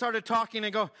and they started talking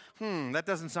and go, that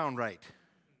doesn't sound right.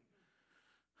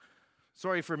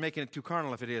 Sorry for making it too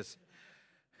carnal if it is.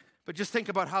 But just think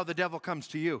about how the devil comes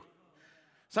to you.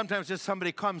 Sometimes just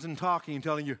somebody comes and talking and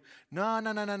telling you, no,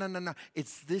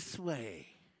 it's this way.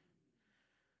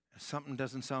 Something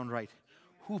doesn't sound right.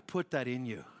 Who put that in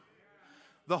you?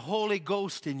 The Holy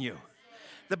Ghost in you.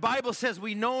 The Bible says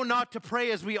we know not to pray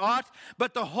as we ought,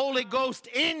 but the Holy Ghost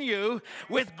in you,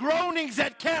 with groanings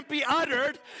that can't be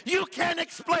uttered, you can't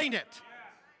explain it.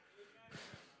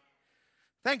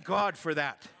 Thank God for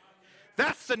that.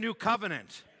 That's the new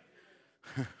covenant.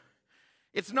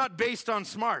 It's not based on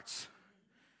smarts.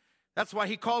 That's why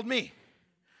he called me.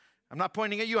 I'm not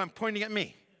pointing at you, I'm pointing at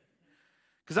me.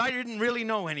 Because I didn't really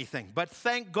know anything. But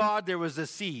thank God there was a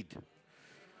seed.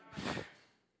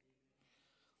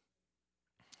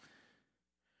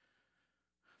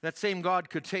 That same God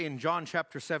could say in John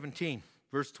chapter 17,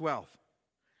 verse 12,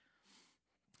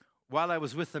 while I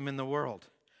was with them in the world,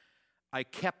 I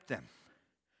kept them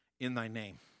in thy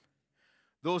name.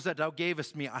 Those that thou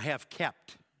gavest me, I have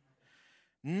kept.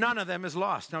 None of them is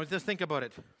lost. Now just think about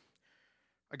it.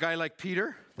 A guy like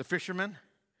Peter, the fisherman,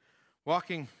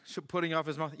 walking, putting off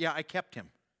his mouth. Yeah, I kept him.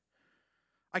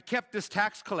 I kept this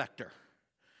tax collector.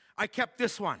 I kept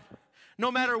this one. No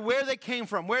matter where they came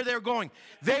from, where they're going,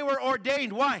 they were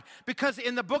ordained. Why? Because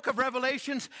in the book of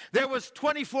Revelations, there was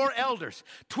 24 elders.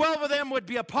 12 of them would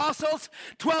be apostles.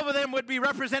 12 of them would be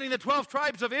representing the 12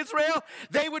 tribes of Israel.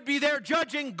 They would be there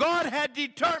judging. God had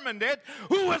determined it.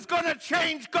 Who was going to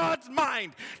change God's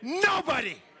mind?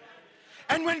 Nobody.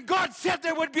 And when God said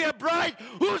there would be a bride,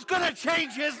 who's going to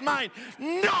change his mind?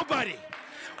 Nobody.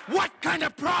 What kind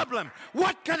of problem?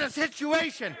 What kind of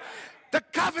situation? The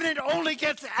covenant only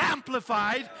gets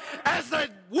amplified as the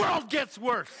world gets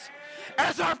worse,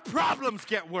 as our problems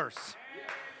get worse.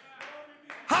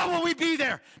 How will we be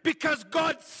there? Because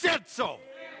God said so.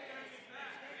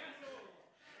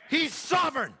 He's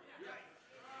sovereign.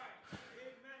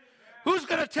 Who's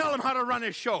going to tell him how to run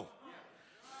his show?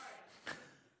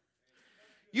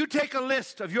 You take a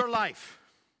list of your life.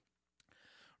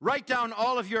 Write down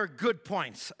all of your good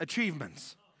points,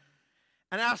 achievements,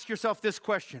 and ask yourself this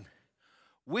question.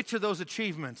 Which of those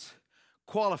achievements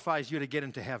qualifies you to get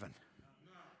into heaven?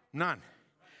 None.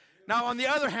 Now, on the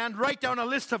other hand, write down a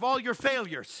list of all your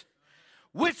failures.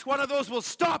 Which one of those will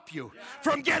stop you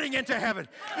from getting into heaven?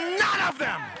 None of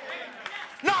them.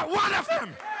 Not one of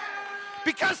them.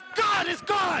 Because God is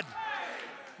God.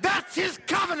 That's his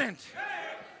covenant.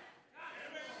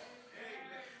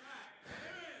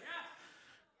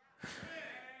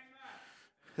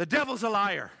 The devil's a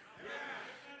liar.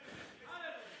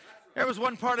 There was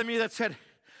one part of me that said,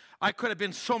 I could have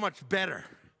been so much better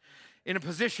in a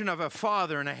position of a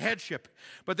father and a headship.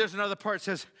 But there's another part that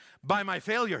says, by my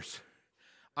failures,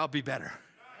 I'll be better.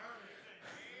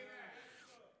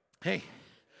 Hey,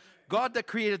 God that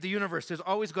created the universe, there's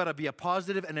always got to be a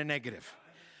positive and a negative.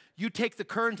 You take the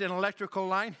current in an electrical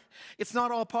line, it's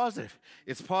not all positive.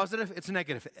 It's positive, it's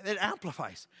negative. It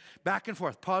amplifies back and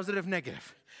forth, positive,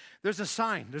 negative. There's a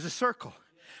sign, there's a circle.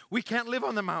 We can't live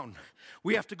on the mountain.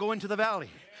 We have to go into the valley.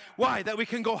 Why? That we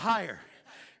can go higher.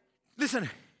 Listen,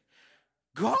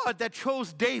 God that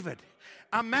chose David,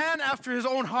 a man after his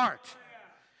own heart,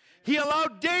 he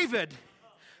allowed David,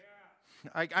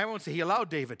 I won't say he allowed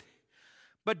David,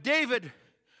 but David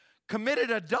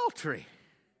committed adultery.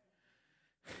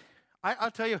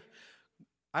 I'll tell you,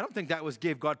 I don't think that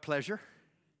gave God pleasure.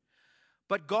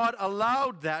 But God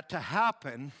allowed that to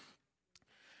happen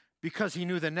because he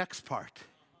knew the next part.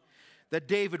 That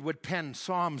David would pen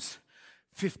Psalms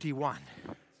 51.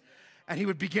 And he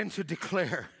would begin to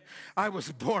declare, I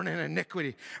was born in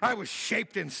iniquity. I was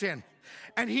shaped in sin.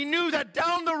 And he knew that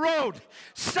down the road,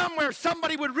 somewhere,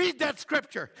 somebody would read that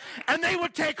scripture and they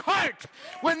would take heart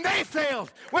when they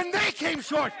failed, when they came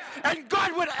short, and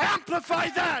God would amplify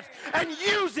that and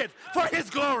use it for his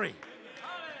glory.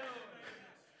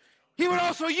 He would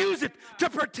also use it to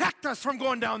protect us from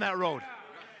going down that road.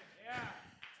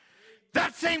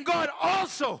 That same God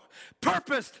also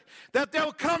purposed that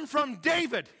they'll come from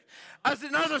David as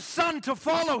another son to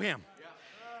follow him.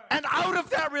 And out of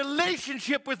that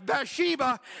relationship with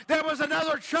Bathsheba, there was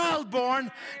another child born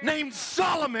named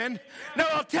Solomon. Now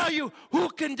I'll tell you who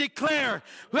can declare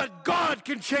that God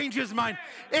can change his mind.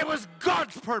 It was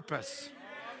God's purpose.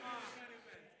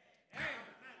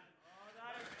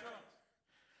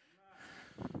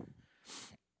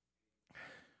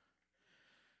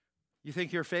 You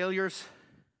think your failures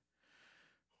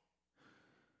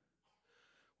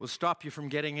will stop you from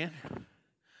getting in?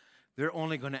 They're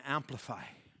only going to amplify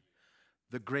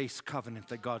the grace covenant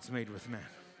that God's made with man.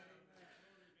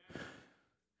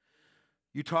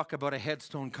 You talk about a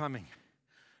headstone coming,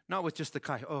 not with just the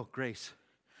kai. Oh, grace.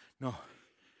 No,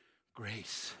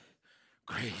 grace,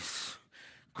 grace,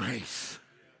 grace.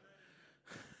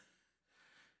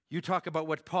 You talk about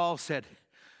what Paul said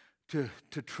to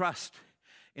trust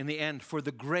in the end for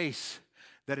the grace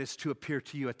that is to appear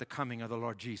to you at the coming of the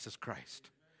Lord Jesus Christ.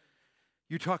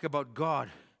 You talk about God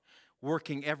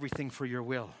working everything for your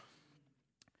will.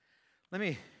 Let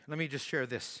me just share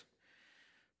this.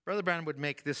 Brother Branham would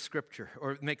make this scripture,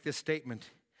 or make this statement,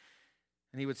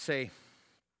 and he would say,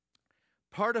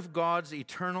 part of God's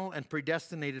eternal and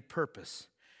predestinated purpose,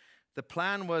 the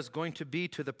plan was going to be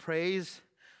to the praise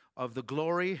of the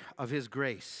glory of his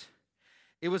grace.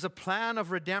 It was a plan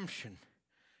of redemption.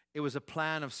 It was a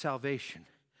plan of salvation,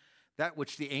 that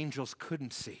which the angels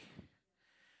couldn't see.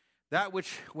 That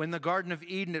which, when the Garden of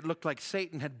Eden, it looked like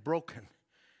Satan had broken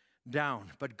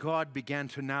down, but God began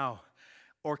to now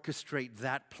orchestrate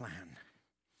that plan.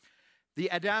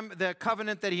 The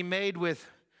covenant that he made with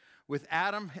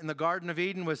Adam in the Garden of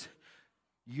Eden was,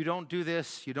 you don't do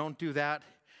this, you don't do that.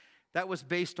 That was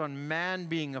based on man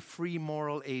being a free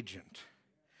moral agent.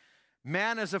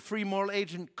 Man as a free moral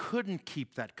agent couldn't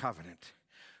keep that covenant.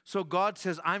 So God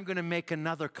says, I'm going to make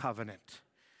another covenant.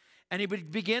 And he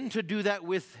would begin to do that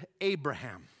with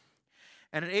Abraham.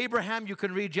 And in Abraham, you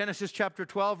can read Genesis chapter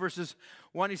 12, verses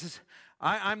 1. He says,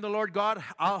 I'm the Lord God.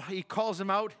 He calls him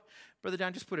out. Brother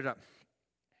Dan, just put it up.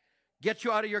 Get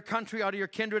you out of your country, out of your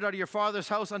kindred, out of your father's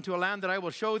house, unto a land that I will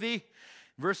show thee.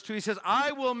 Verse 2, he says,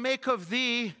 I will make of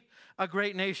thee a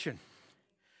great nation.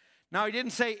 Now, he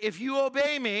didn't say, if you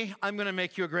obey me, I'm going to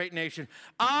make you a great nation.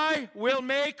 I will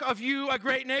make of you a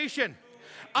great nation.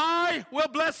 I will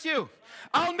bless you.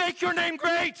 I'll make your name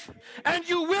great, and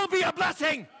you will be a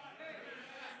blessing.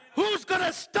 Who's going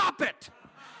to stop it?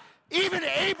 Even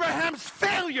Abraham's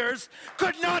failures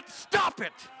could not stop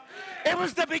it. It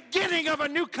was the beginning of a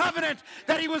new covenant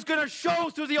that he was going to show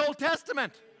through the Old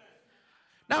Testament.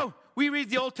 Now, we read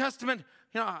the Old Testament.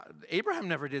 Abraham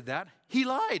never did that. He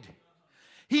lied.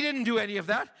 He didn't do any of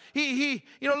that.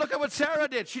 Look at what Sarah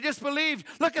did. She disbelieved.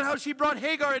 Look at how she brought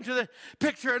Hagar into the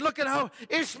picture. And look at how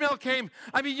Ishmael came.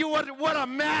 I mean, what a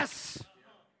mess.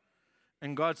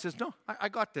 And God says, no, I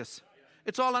got this.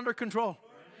 It's all under control.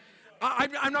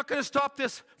 I'm not going to stop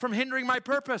this from hindering my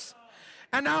purpose.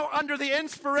 And now under the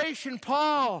inspiration,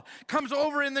 Paul comes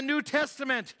over in the New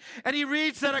Testament and he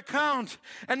reads that account.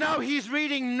 And now he's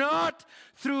reading not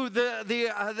through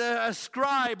a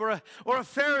scribe or a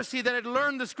Pharisee that had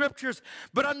learned the scriptures,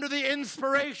 but under the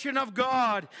inspiration of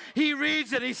God. He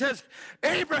reads it. He says,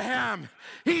 Abraham,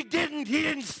 he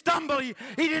didn't stumble. He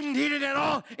didn't at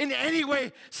all in any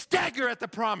way stagger at the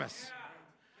promise.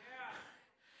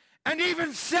 And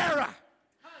even Sarah.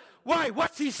 Why?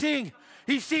 What's he seeing?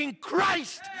 He's seeing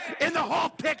Christ in the whole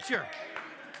picture.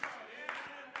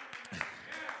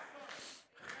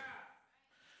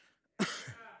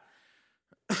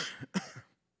 A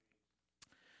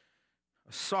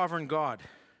sovereign God.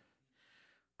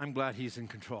 I'm glad he's in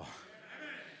control.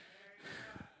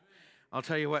 I'll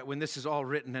tell you what, when this is all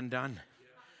written and done,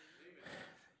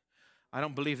 I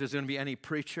don't believe there's going to be any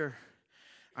preacher.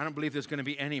 I don't believe there's going to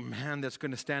be any man that's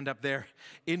going to stand up there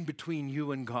in between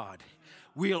you and God.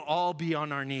 We'll all be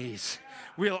on our knees.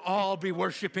 We'll all be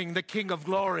worshiping the King of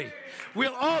Glory.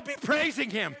 We'll all be praising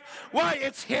him. Why?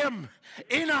 It's him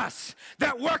in us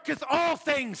that worketh all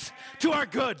things to our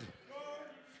good.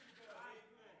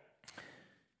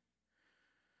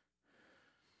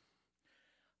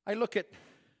 I look at,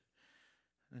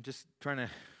 I'm just trying to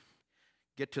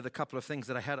get to the couple of things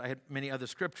that I had. I had many other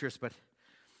scriptures, but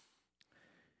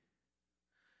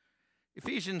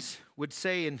Ephesians would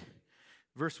say in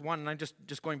verse 1, and I'm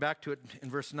just going back to it in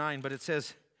verse 9, but it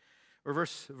says, or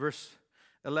verse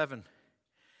 11,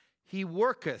 He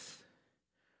worketh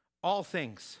all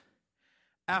things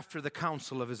after the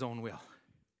counsel of His own will.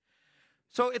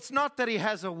 So it's not that He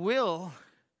has a will,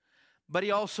 but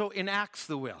He also enacts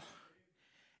the will.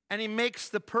 And He makes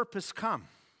the purpose come.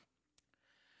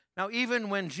 Now, even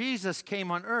when Jesus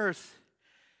came on earth,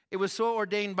 it was so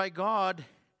ordained by God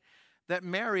that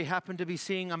Mary happened to be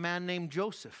seeing a man named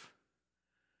Joseph.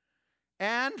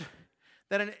 And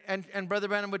Brother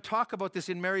Branham would talk about this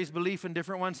in Mary's belief and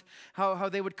different ones, how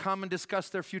they would come and discuss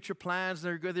their future plans,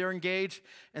 they're engaged,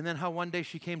 and then how one day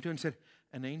she came to him and said,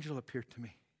 an angel appeared to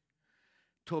me,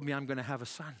 told me I'm going to have a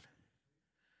son.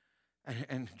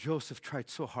 And Joseph tried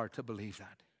so hard to believe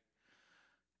that.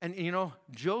 And you know,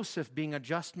 Joseph being a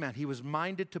just man, he was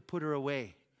minded to put her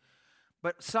away.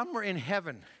 But somewhere in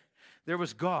heaven, there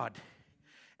was God.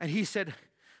 And He said,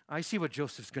 I see what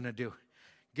Joseph's going to do.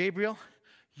 Gabriel,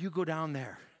 you go down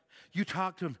there. You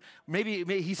talk to him. Maybe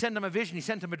He sent him a vision. He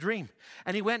sent him a dream.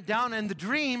 And he went down, and the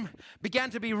dream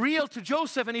began to be real to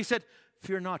Joseph. And he said,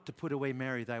 fear not to put away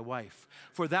Mary, thy wife,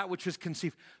 for that which was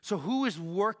conceived. So who is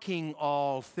working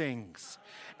all things?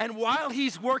 And while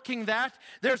He's working that,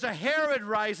 there's a Herod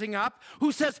rising up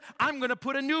who says, I'm going to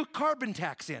put a new carbon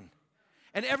tax in.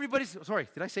 And everybody's, sorry,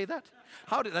 did I say that?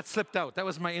 How did that slipped out? That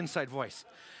was my inside voice.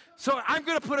 So I'm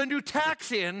going to put a new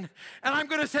tax in, and I'm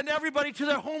going to send everybody to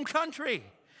their home country.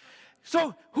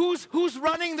 So who's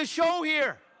running the show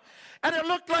here? And it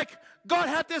looked like God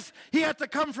had this. He had to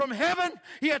come from heaven.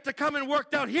 He had to come and work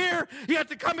down here. He had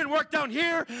to come and work down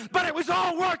here. But it was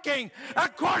all working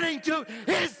according to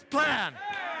His plan.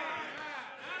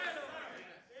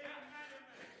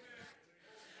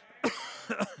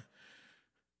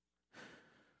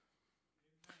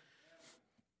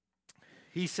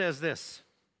 He says this.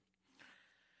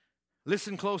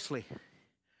 Listen closely.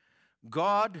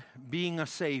 God being a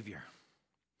Savior,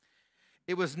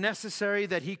 it was necessary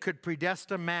that He could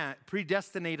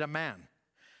predestinate a man.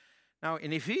 Now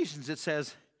in Ephesians it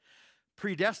says,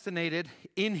 predestinated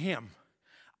in Him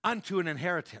unto an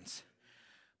inheritance.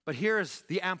 But here's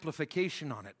the amplification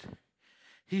on it.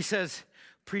 He says,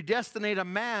 predestinate a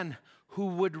man who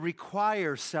would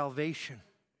require salvation.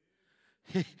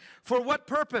 For what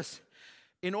purpose?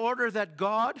 In order that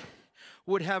God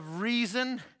would have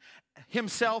reason,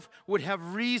 Himself would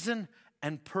have reason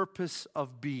and purpose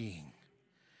of being.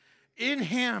 In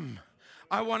Him,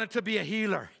 I wanted to be a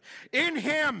healer. In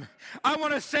Him, I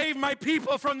want to save my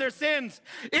people from their sins.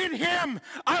 In Him,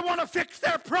 I want to fix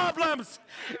their problems.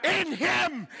 In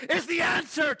Him is the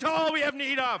answer to all we have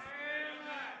need of.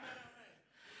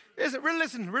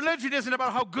 Listen, religion isn't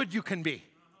about how good you can be.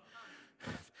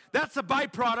 That's a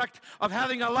byproduct of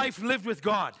having a life lived with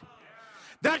God.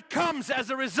 That comes as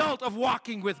a result of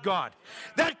walking with God.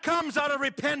 That comes out of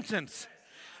repentance.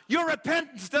 Your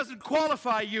repentance doesn't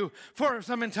qualify you for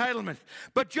some entitlement,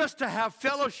 but just to have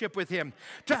fellowship with Him,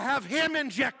 to have Him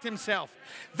inject Himself,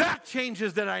 that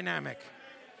changes the dynamic.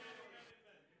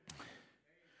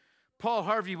 Paul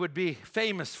Harvey would be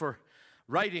famous for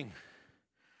writing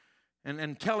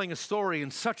and telling a story in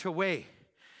such a way.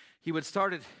 He would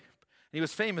start it. He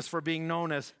was famous for being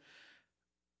known as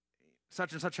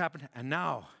such and such happened. And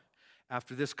now,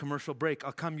 after this commercial break,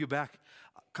 I'll come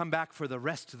back for the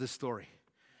rest of the story.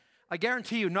 I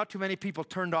guarantee you, not too many people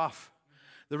turned off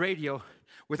the radio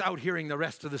without hearing the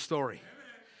rest of the story.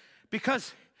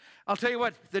 Because, I'll tell you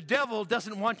what, the devil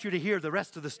doesn't want you to hear the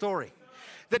rest of the story.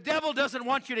 The devil doesn't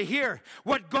want you to hear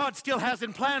what God still has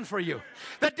in plan for you.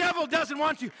 The devil doesn't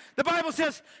want you. The Bible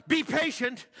says, be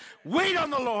patient, wait on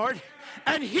the Lord,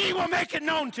 and He will make it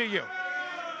known to you.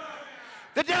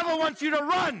 The devil wants you to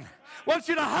run, wants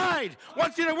you to hide,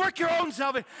 wants you to work your own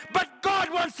salvation, but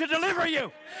God wants to deliver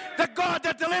you. The God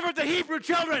that delivered the Hebrew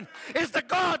children is the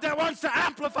God that wants to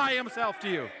amplify Himself to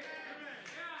you.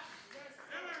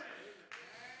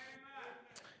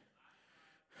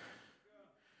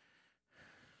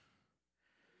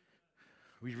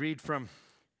 We read from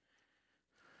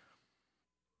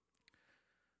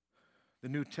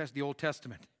the Old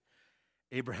Testament.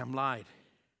 Abraham lied.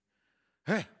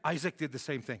 Hey, Isaac did the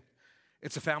same thing.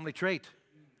 It's a family trait.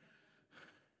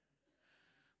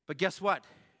 But guess what?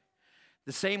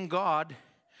 The same God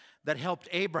that helped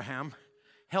Abraham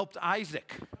helped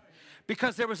Isaac.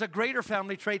 Because there was a greater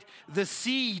family trait, the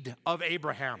seed of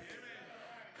Abraham.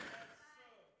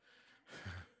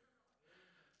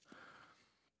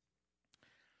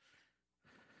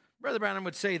 Brother Branham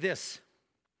would say this.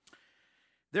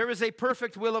 There is a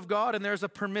perfect will of God and there's a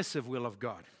permissive will of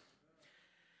God.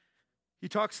 He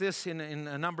talks this in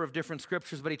a number of different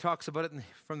scriptures, but he talks about it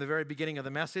from the very beginning of the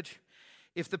message.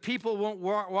 If the people won't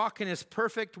walk in his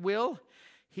perfect will,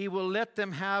 he will let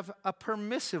them have a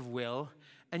permissive will,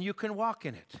 and you can walk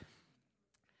in it.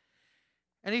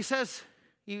 And he says,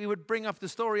 he would bring up the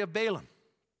story of Balaam.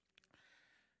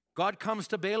 God comes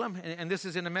to Balaam, and this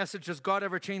is in a message, Does God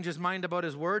Ever Change His Mind About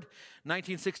His Word?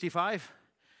 1965,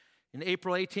 in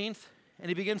April 18th, and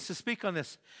he begins to speak on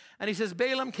this. And he says,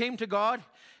 Balaam came to God.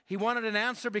 He wanted an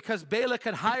answer because Balak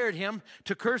had hired him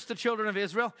to curse the children of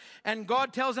Israel, and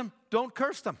God tells him, don't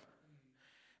curse them.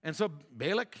 And so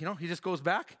Balak, he just goes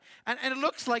back, and it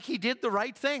looks like he did the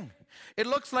right thing. It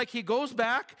looks like he goes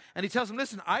back, and he tells him,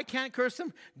 listen, I can't curse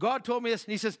them. God told me this,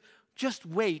 and he says, just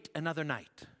wait another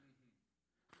night.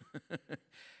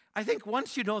 I think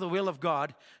once you know the will of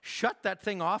God, shut that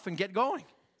thing off and get going.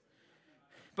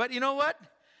 But you know what?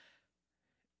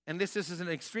 And this is an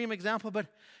extreme example, but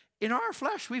in our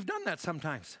flesh, we've done that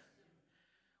sometimes.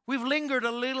 We've lingered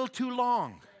a little too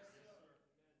long.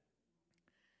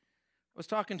 I was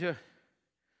talking to a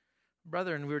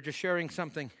brother, and we were just sharing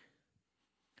something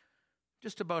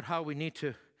just about how we need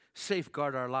to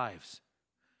safeguard our lives.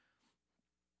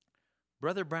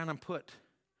 Brother Branham put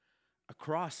a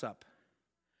cross up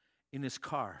in his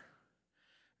car.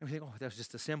 And we think, oh, that's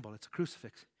just a symbol. It's a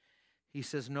crucifix. He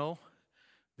says, no,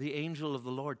 the angel of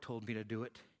the Lord told me to do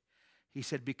it. He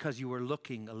said, because you were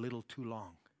looking a little too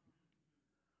long.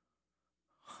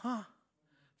 Huh?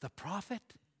 The prophet?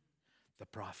 The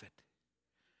prophet.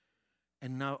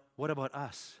 And now, what about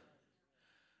us?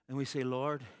 And we say,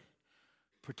 Lord,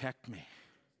 protect me.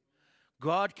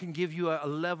 God can give you a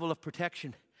level of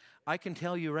protection. I can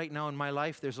tell you right now in my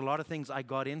life, there's a lot of things I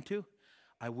got into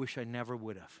I wish I never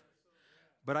would have.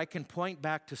 But I can point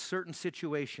back to certain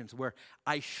situations where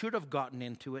I should have gotten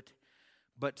into it,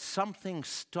 but something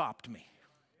stopped me.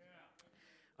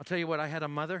 I'll tell you what, I had a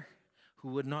mother who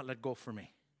would not let go for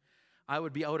me. I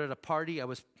would be out at a party. I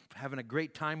was having a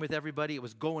great time with everybody. It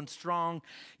was going strong,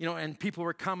 and people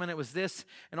were coming. It was this.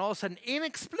 And all of a sudden,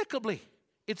 inexplicably,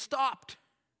 it stopped.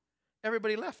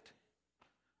 Everybody left.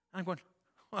 I'm going,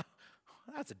 well,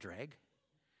 that's a drag.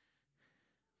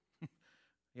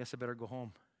 Yes, I better go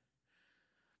home.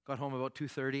 Got home about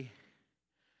 2:30.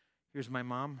 Here's my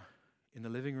mom in the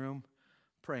living room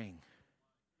praying.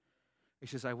 He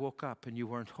says, I woke up and you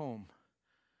weren't home.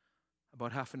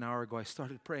 About half an hour ago, I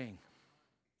started praying.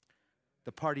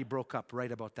 The party broke up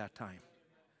right about that time.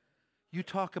 You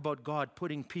talk about God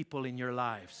putting people in your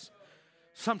lives.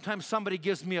 Sometimes somebody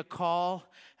gives me a call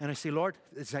and I say, Lord,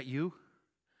 is that you?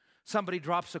 Somebody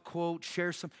drops a quote,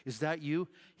 shares some, is that you?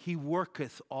 He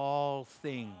worketh all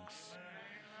things.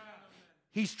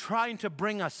 He's trying to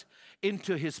bring us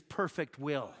into his perfect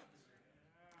will.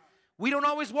 We don't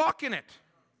always walk in it.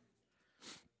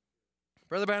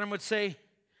 Brother Branham would say,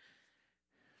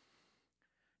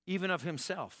 even of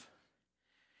himself,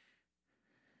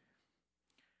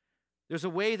 there's a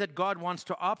way that God wants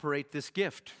to operate this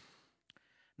gift.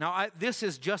 Now, this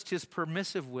is just his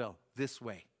permissive will, this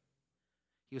way.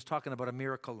 He was talking about a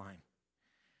miracle line.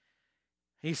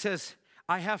 He says,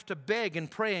 I have to beg and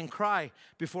pray and cry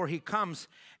before he comes,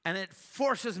 and it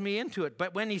forces me into it.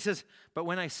 But when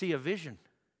I see a vision,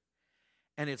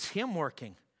 and it's him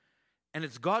working, and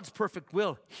it's God's perfect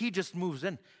will, he just moves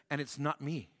in, and it's not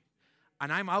me.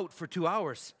 And I'm out for 2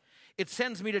 hours. It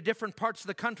sends me to different parts of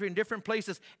the country and different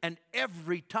places, and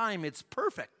every time it's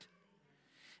perfect.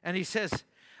 And he says,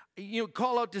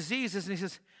 call out diseases, and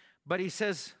he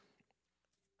says,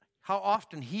 how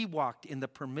often he walked in the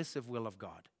permissive will of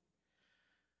God.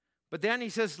 But then he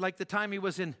says, like the time he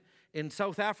was in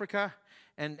South Africa,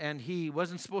 and he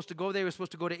wasn't supposed to go there, he was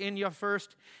supposed to go to India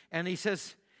first, and he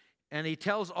says, and he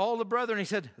tells all the brethren, he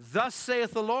said, thus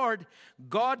saith the Lord,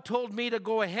 God told me to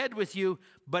go ahead with you,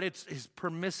 but it's his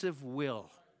permissive will.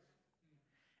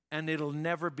 And it'll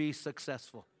never be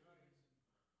successful.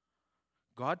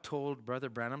 God told Brother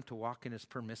Branham to walk in his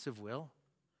permissive will.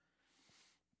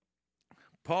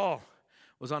 Paul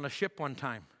was on a ship one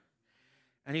time,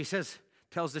 and he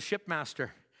tells the shipmaster,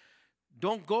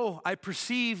 don't go. I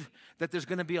perceive that there's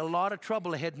going to be a lot of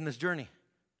trouble ahead in this journey.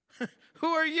 Who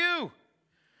are you?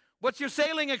 What's your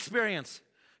sailing experience?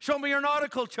 Show me your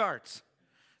nautical charts.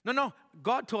 No,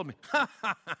 God told me.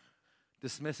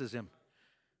 Dismisses him.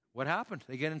 What happened?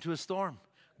 They get into a storm.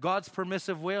 God's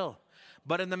permissive will.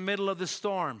 But in the middle of the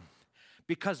storm,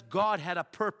 because God had a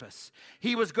purpose,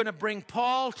 he was going to bring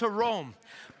Paul to Rome.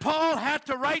 Paul had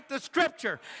to write the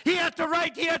scripture. He had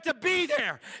to be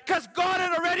there because God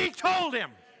had already told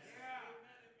him.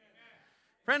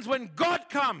 Friends, when God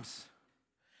comes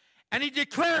and he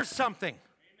declares something,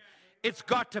 it's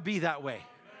got to be that way.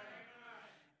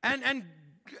 And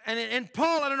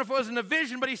Paul, I don't know if it was in a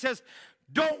vision, but he says,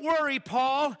 don't worry,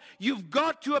 Paul. You've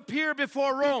got to appear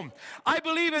before Rome. I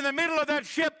believe in the middle of that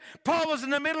ship, Paul was in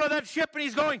the middle of that ship, and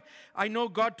he's going, I know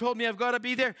God told me I've got to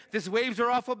be there. These waves are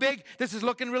awful big. This is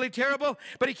looking really terrible.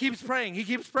 But he keeps praying. He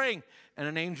keeps praying. And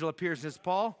an angel appears and says,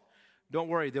 Paul, don't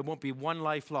worry. There won't be one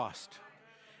life lost.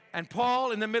 And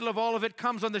Paul, in the middle of all of it,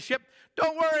 comes on the ship.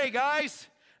 Don't worry, guys.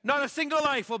 Not a single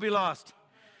life will be lost.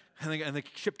 And the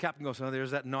ship captain goes, oh,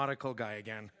 there's that nautical guy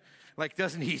again. Like,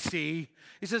 doesn't he see?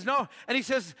 He says, no. And he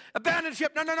says, abandon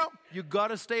ship. No. You got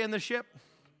to stay in the ship.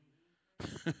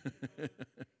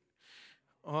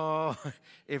 Oh,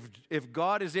 if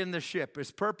God is in the ship, His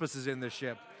purpose is in the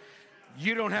ship,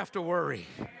 you don't have to worry.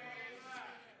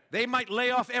 They might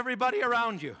lay off everybody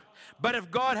around you, but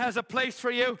if God has a place for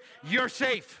you, you're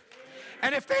safe.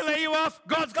 And if they lay you off,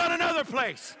 God's got another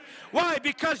place. Why?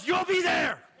 Because you'll be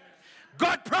there.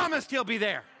 God promised He'll be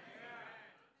there.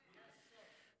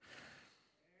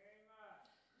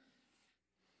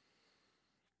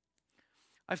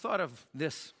 I've thought of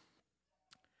this.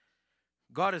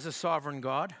 God is a sovereign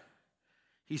God.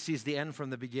 He sees the end from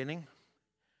the beginning.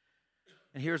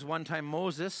 And here's one time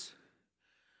Moses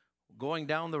going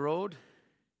down the road.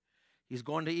 He's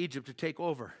going to Egypt to take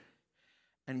over.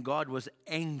 And God was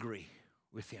angry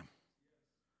with him.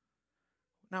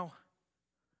 Now,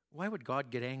 why would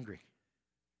God get angry?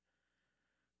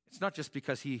 It's not just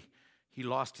because he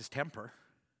lost his temper,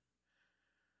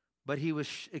 but he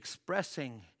was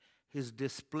expressing his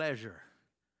displeasure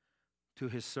to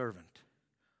his servant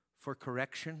for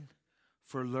correction,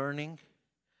 for learning.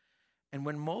 And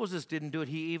when Moses didn't do it,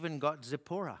 he even got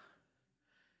Zipporah.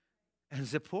 And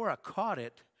Zipporah caught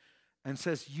it and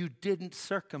says, you didn't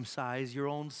circumcise your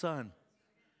own son.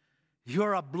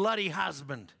 You're a bloody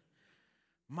husband.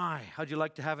 My, how'd you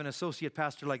like to have an associate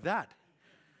pastor like that?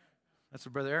 That's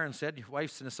what Brother Aaron said. Your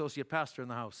wife's an associate pastor in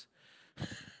the house.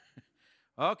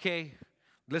 Okay,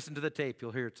 listen to the tape.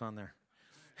 You'll hear it's on there.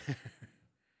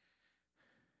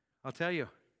 I'll tell you,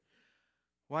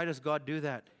 why does God do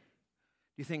that? Do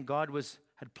you think God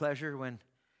had pleasure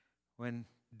when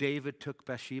David took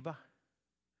Bathsheba?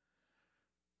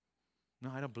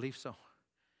 No, I don't believe so.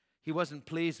 He wasn't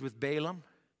pleased with Balaam.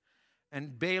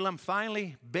 And Balaam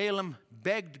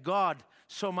begged God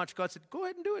so much. God said, go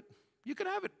ahead and do it. You can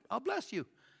have it. I'll bless you.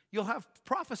 You'll have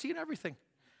prophecy and everything.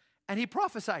 And he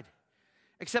prophesied,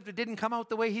 except it didn't come out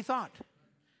the way he thought.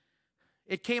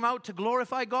 It came out to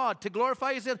glorify God, to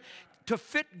glorify His, to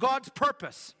fit God's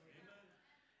purpose.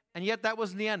 And yet that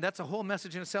wasn't the end. That's a whole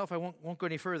message in itself. I won't go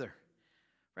any further.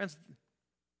 Friends,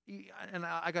 and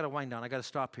I got to wind down. I got to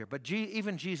stop here. But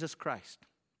even Jesus Christ,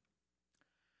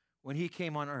 when He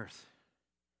came on earth,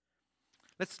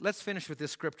 let's finish with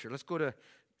this scripture. Let's go to,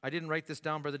 I didn't write this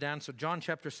down, Brother Dan, so John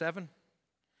chapter 7.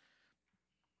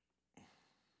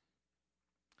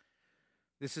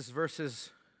 This is verses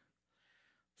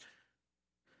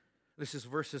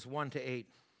 1 to 8.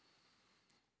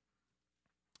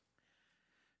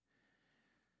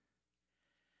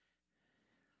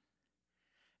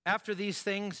 After these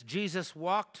things, Jesus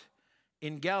walked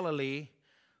in Galilee,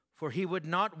 for He would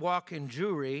not walk in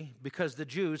Jewry, because the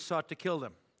Jews sought to kill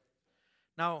Him.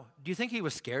 Now, do you think He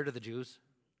was scared of the Jews?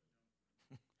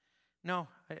 No.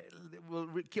 Well,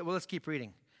 let's keep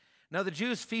reading. Now the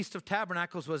Jews' feast of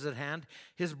tabernacles was at hand.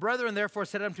 His brethren therefore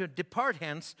said unto him, depart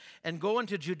hence, and go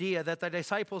into Judea, that thy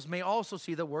disciples may also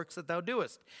see the works that thou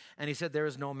doest. And he said, there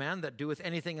is no man that doeth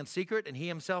anything in secret, and he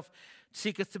himself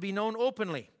seeketh to be known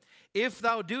openly. If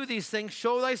thou do these things,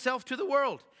 show thyself to the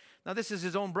world. Now this is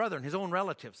his own brethren, his own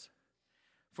relatives.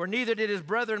 For neither did his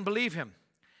brethren believe him.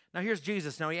 Now here's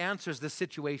Jesus. Now he answers this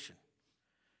situation.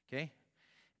 Okay?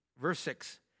 Verse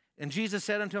 6. And Jesus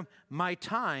said unto him, my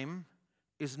time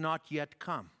is not yet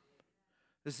come.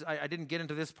 I didn't get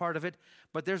into this part of it,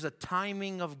 but there's a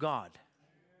timing of God.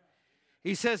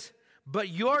 He says, but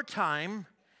your time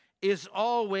is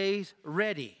always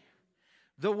ready.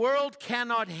 The world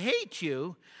cannot hate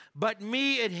you, but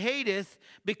me it hateth,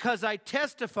 because I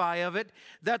testify of it,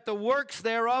 that the works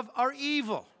thereof are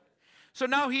evil. So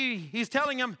now he's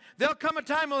telling him, there'll come a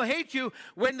time will hate you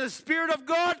when the Spirit of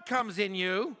God comes in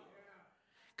you.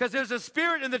 Because there's a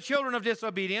spirit in the children of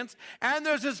disobedience, and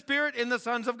there's a spirit in the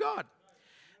sons of God.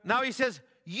 Now he says,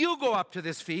 you go up to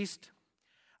this feast.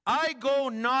 I go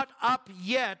not up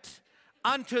yet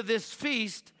unto this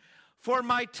feast, for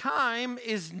my time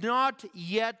is not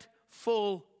yet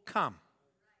full come.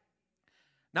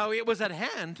 Now it was at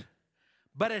hand,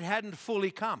 but it hadn't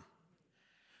fully come.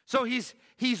 So he's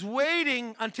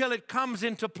waiting until it comes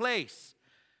into place.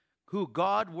 Who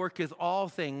God worketh all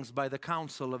things by the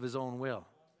counsel of His own will.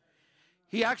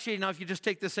 He actually, now if you just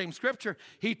take the same scripture,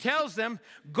 he tells them,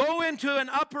 go into an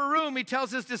upper room, he tells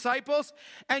his disciples,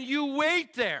 and you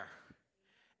wait there.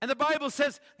 And the Bible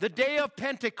says the day of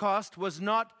Pentecost was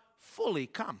not fully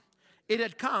come. It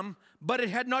had come, but it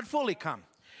had not fully come.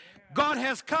 God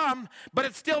has come, but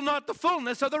it's still not the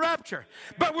fullness of the rapture.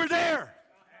 But we're there.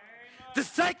 The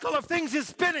cycle of things is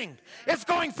spinning. It's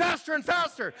going faster and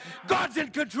faster. God's in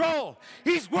control.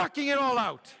 He's working it all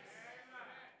out.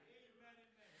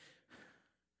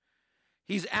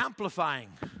 He's amplifying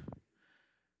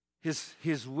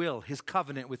his will, his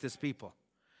covenant with his people.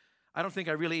 I don't think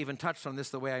I really even touched on this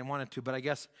the way I wanted to, but I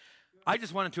guess I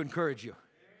just wanted to encourage you.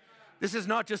 This is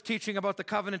not just teaching about the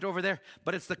covenant over there,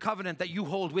 but it's the covenant that you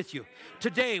hold with you.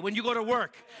 Today, when you go to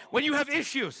work, when you have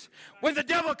issues, when the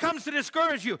devil comes to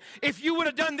discourage you, if you would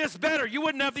have done this better, you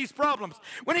wouldn't have these problems.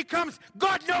 When he comes,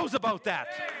 God knows about that.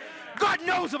 God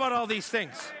knows about all these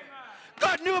things.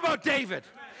 God knew about David.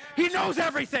 He knows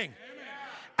everything.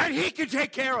 And he can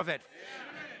take care of it.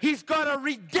 He's got a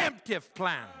redemptive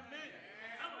plan.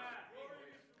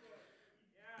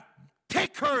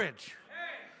 Take courage.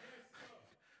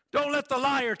 Don't let the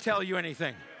liar tell you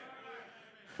anything.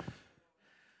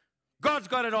 God's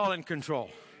got it all in control.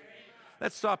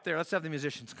 Let's stop there. Let's have the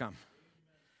musicians come.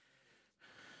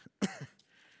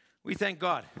 We thank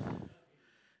God.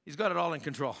 He's got it all in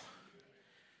control.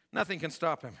 Nothing can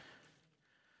stop him.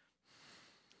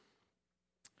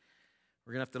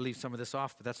 We're going to have to leave some of this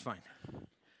off, but that's fine. I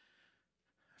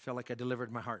felt like I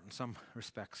delivered my heart in some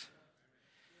respects.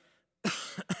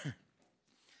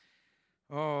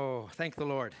 Oh, thank the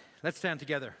Lord. Let's stand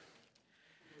together.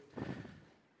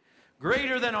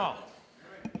 Greater than all.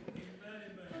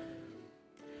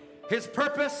 His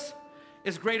purpose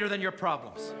is greater than your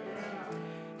problems.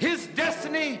 His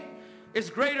destiny is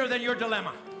greater than your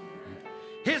dilemma.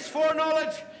 His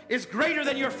foreknowledge is greater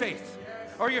than your faith.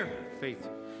 Or your faith.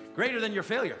 Greater than your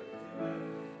failure.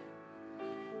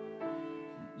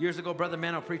 Years ago, Brother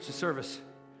Mano preached a service.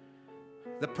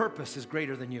 The purpose is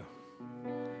greater than you.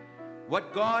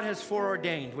 What God has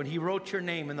foreordained when he wrote your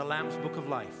name in the Lamb's Book of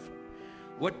Life.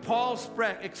 What Paul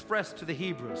expressed to the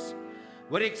Hebrews.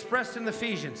 What he expressed in the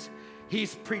Ephesians.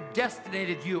 He's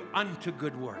predestinated you unto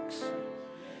good works.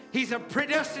 He's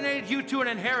predestinated you to an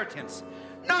inheritance.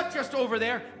 Not just over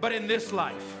there, but in this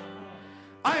life.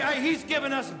 He's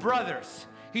given us brothers.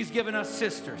 He's given us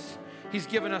sisters. He's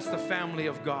given us the family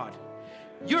of God.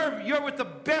 You're with the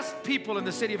best people in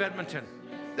the city of Edmonton.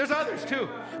 There's others too,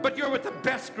 but you're with the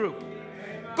best group.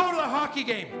 Go to the hockey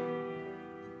game.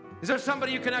 Is there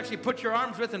somebody you can actually put your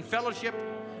arms with and fellowship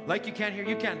like you can here?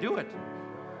 You can't do it.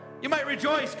 You might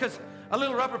rejoice because a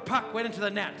little rubber puck went into the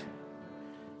net.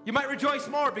 You might rejoice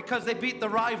more because they beat the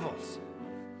rivals.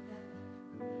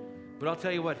 But I'll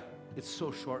tell you what, it's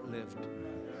so short-lived.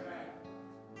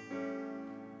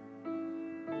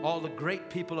 All the great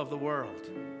people of the world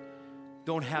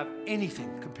don't have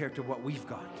anything compared to what we've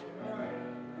got.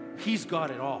 He's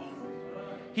got it all.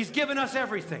 He's given us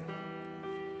everything.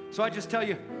 So I just tell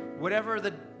you, whatever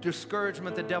the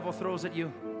discouragement the devil throws at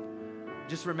you,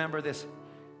 just remember this.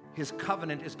 His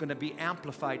covenant is going to be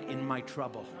amplified in my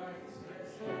trouble.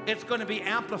 It's going to be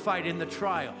amplified in the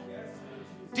trial.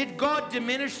 Did God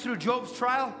diminish through Job's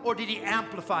trial, or did he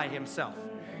amplify himself?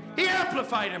 He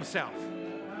amplified himself.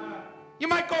 You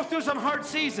might go through some hard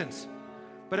seasons,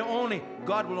 but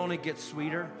God will only get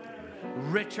sweeter,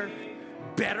 richer,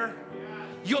 better.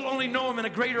 You'll only know him in a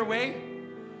greater way.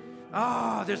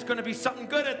 There's going to be something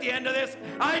good at the end of this.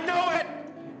 I know it.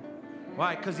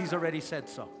 Why? Because he's already said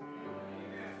so.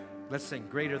 Let's sing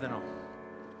Greater Than All.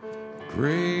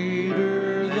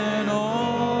 Greater than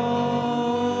all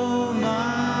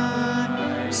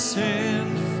my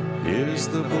sin is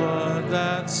the blood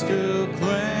that still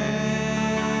cleanses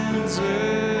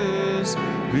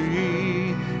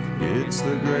me. It's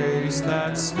the grace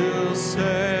that still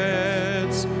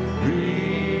sets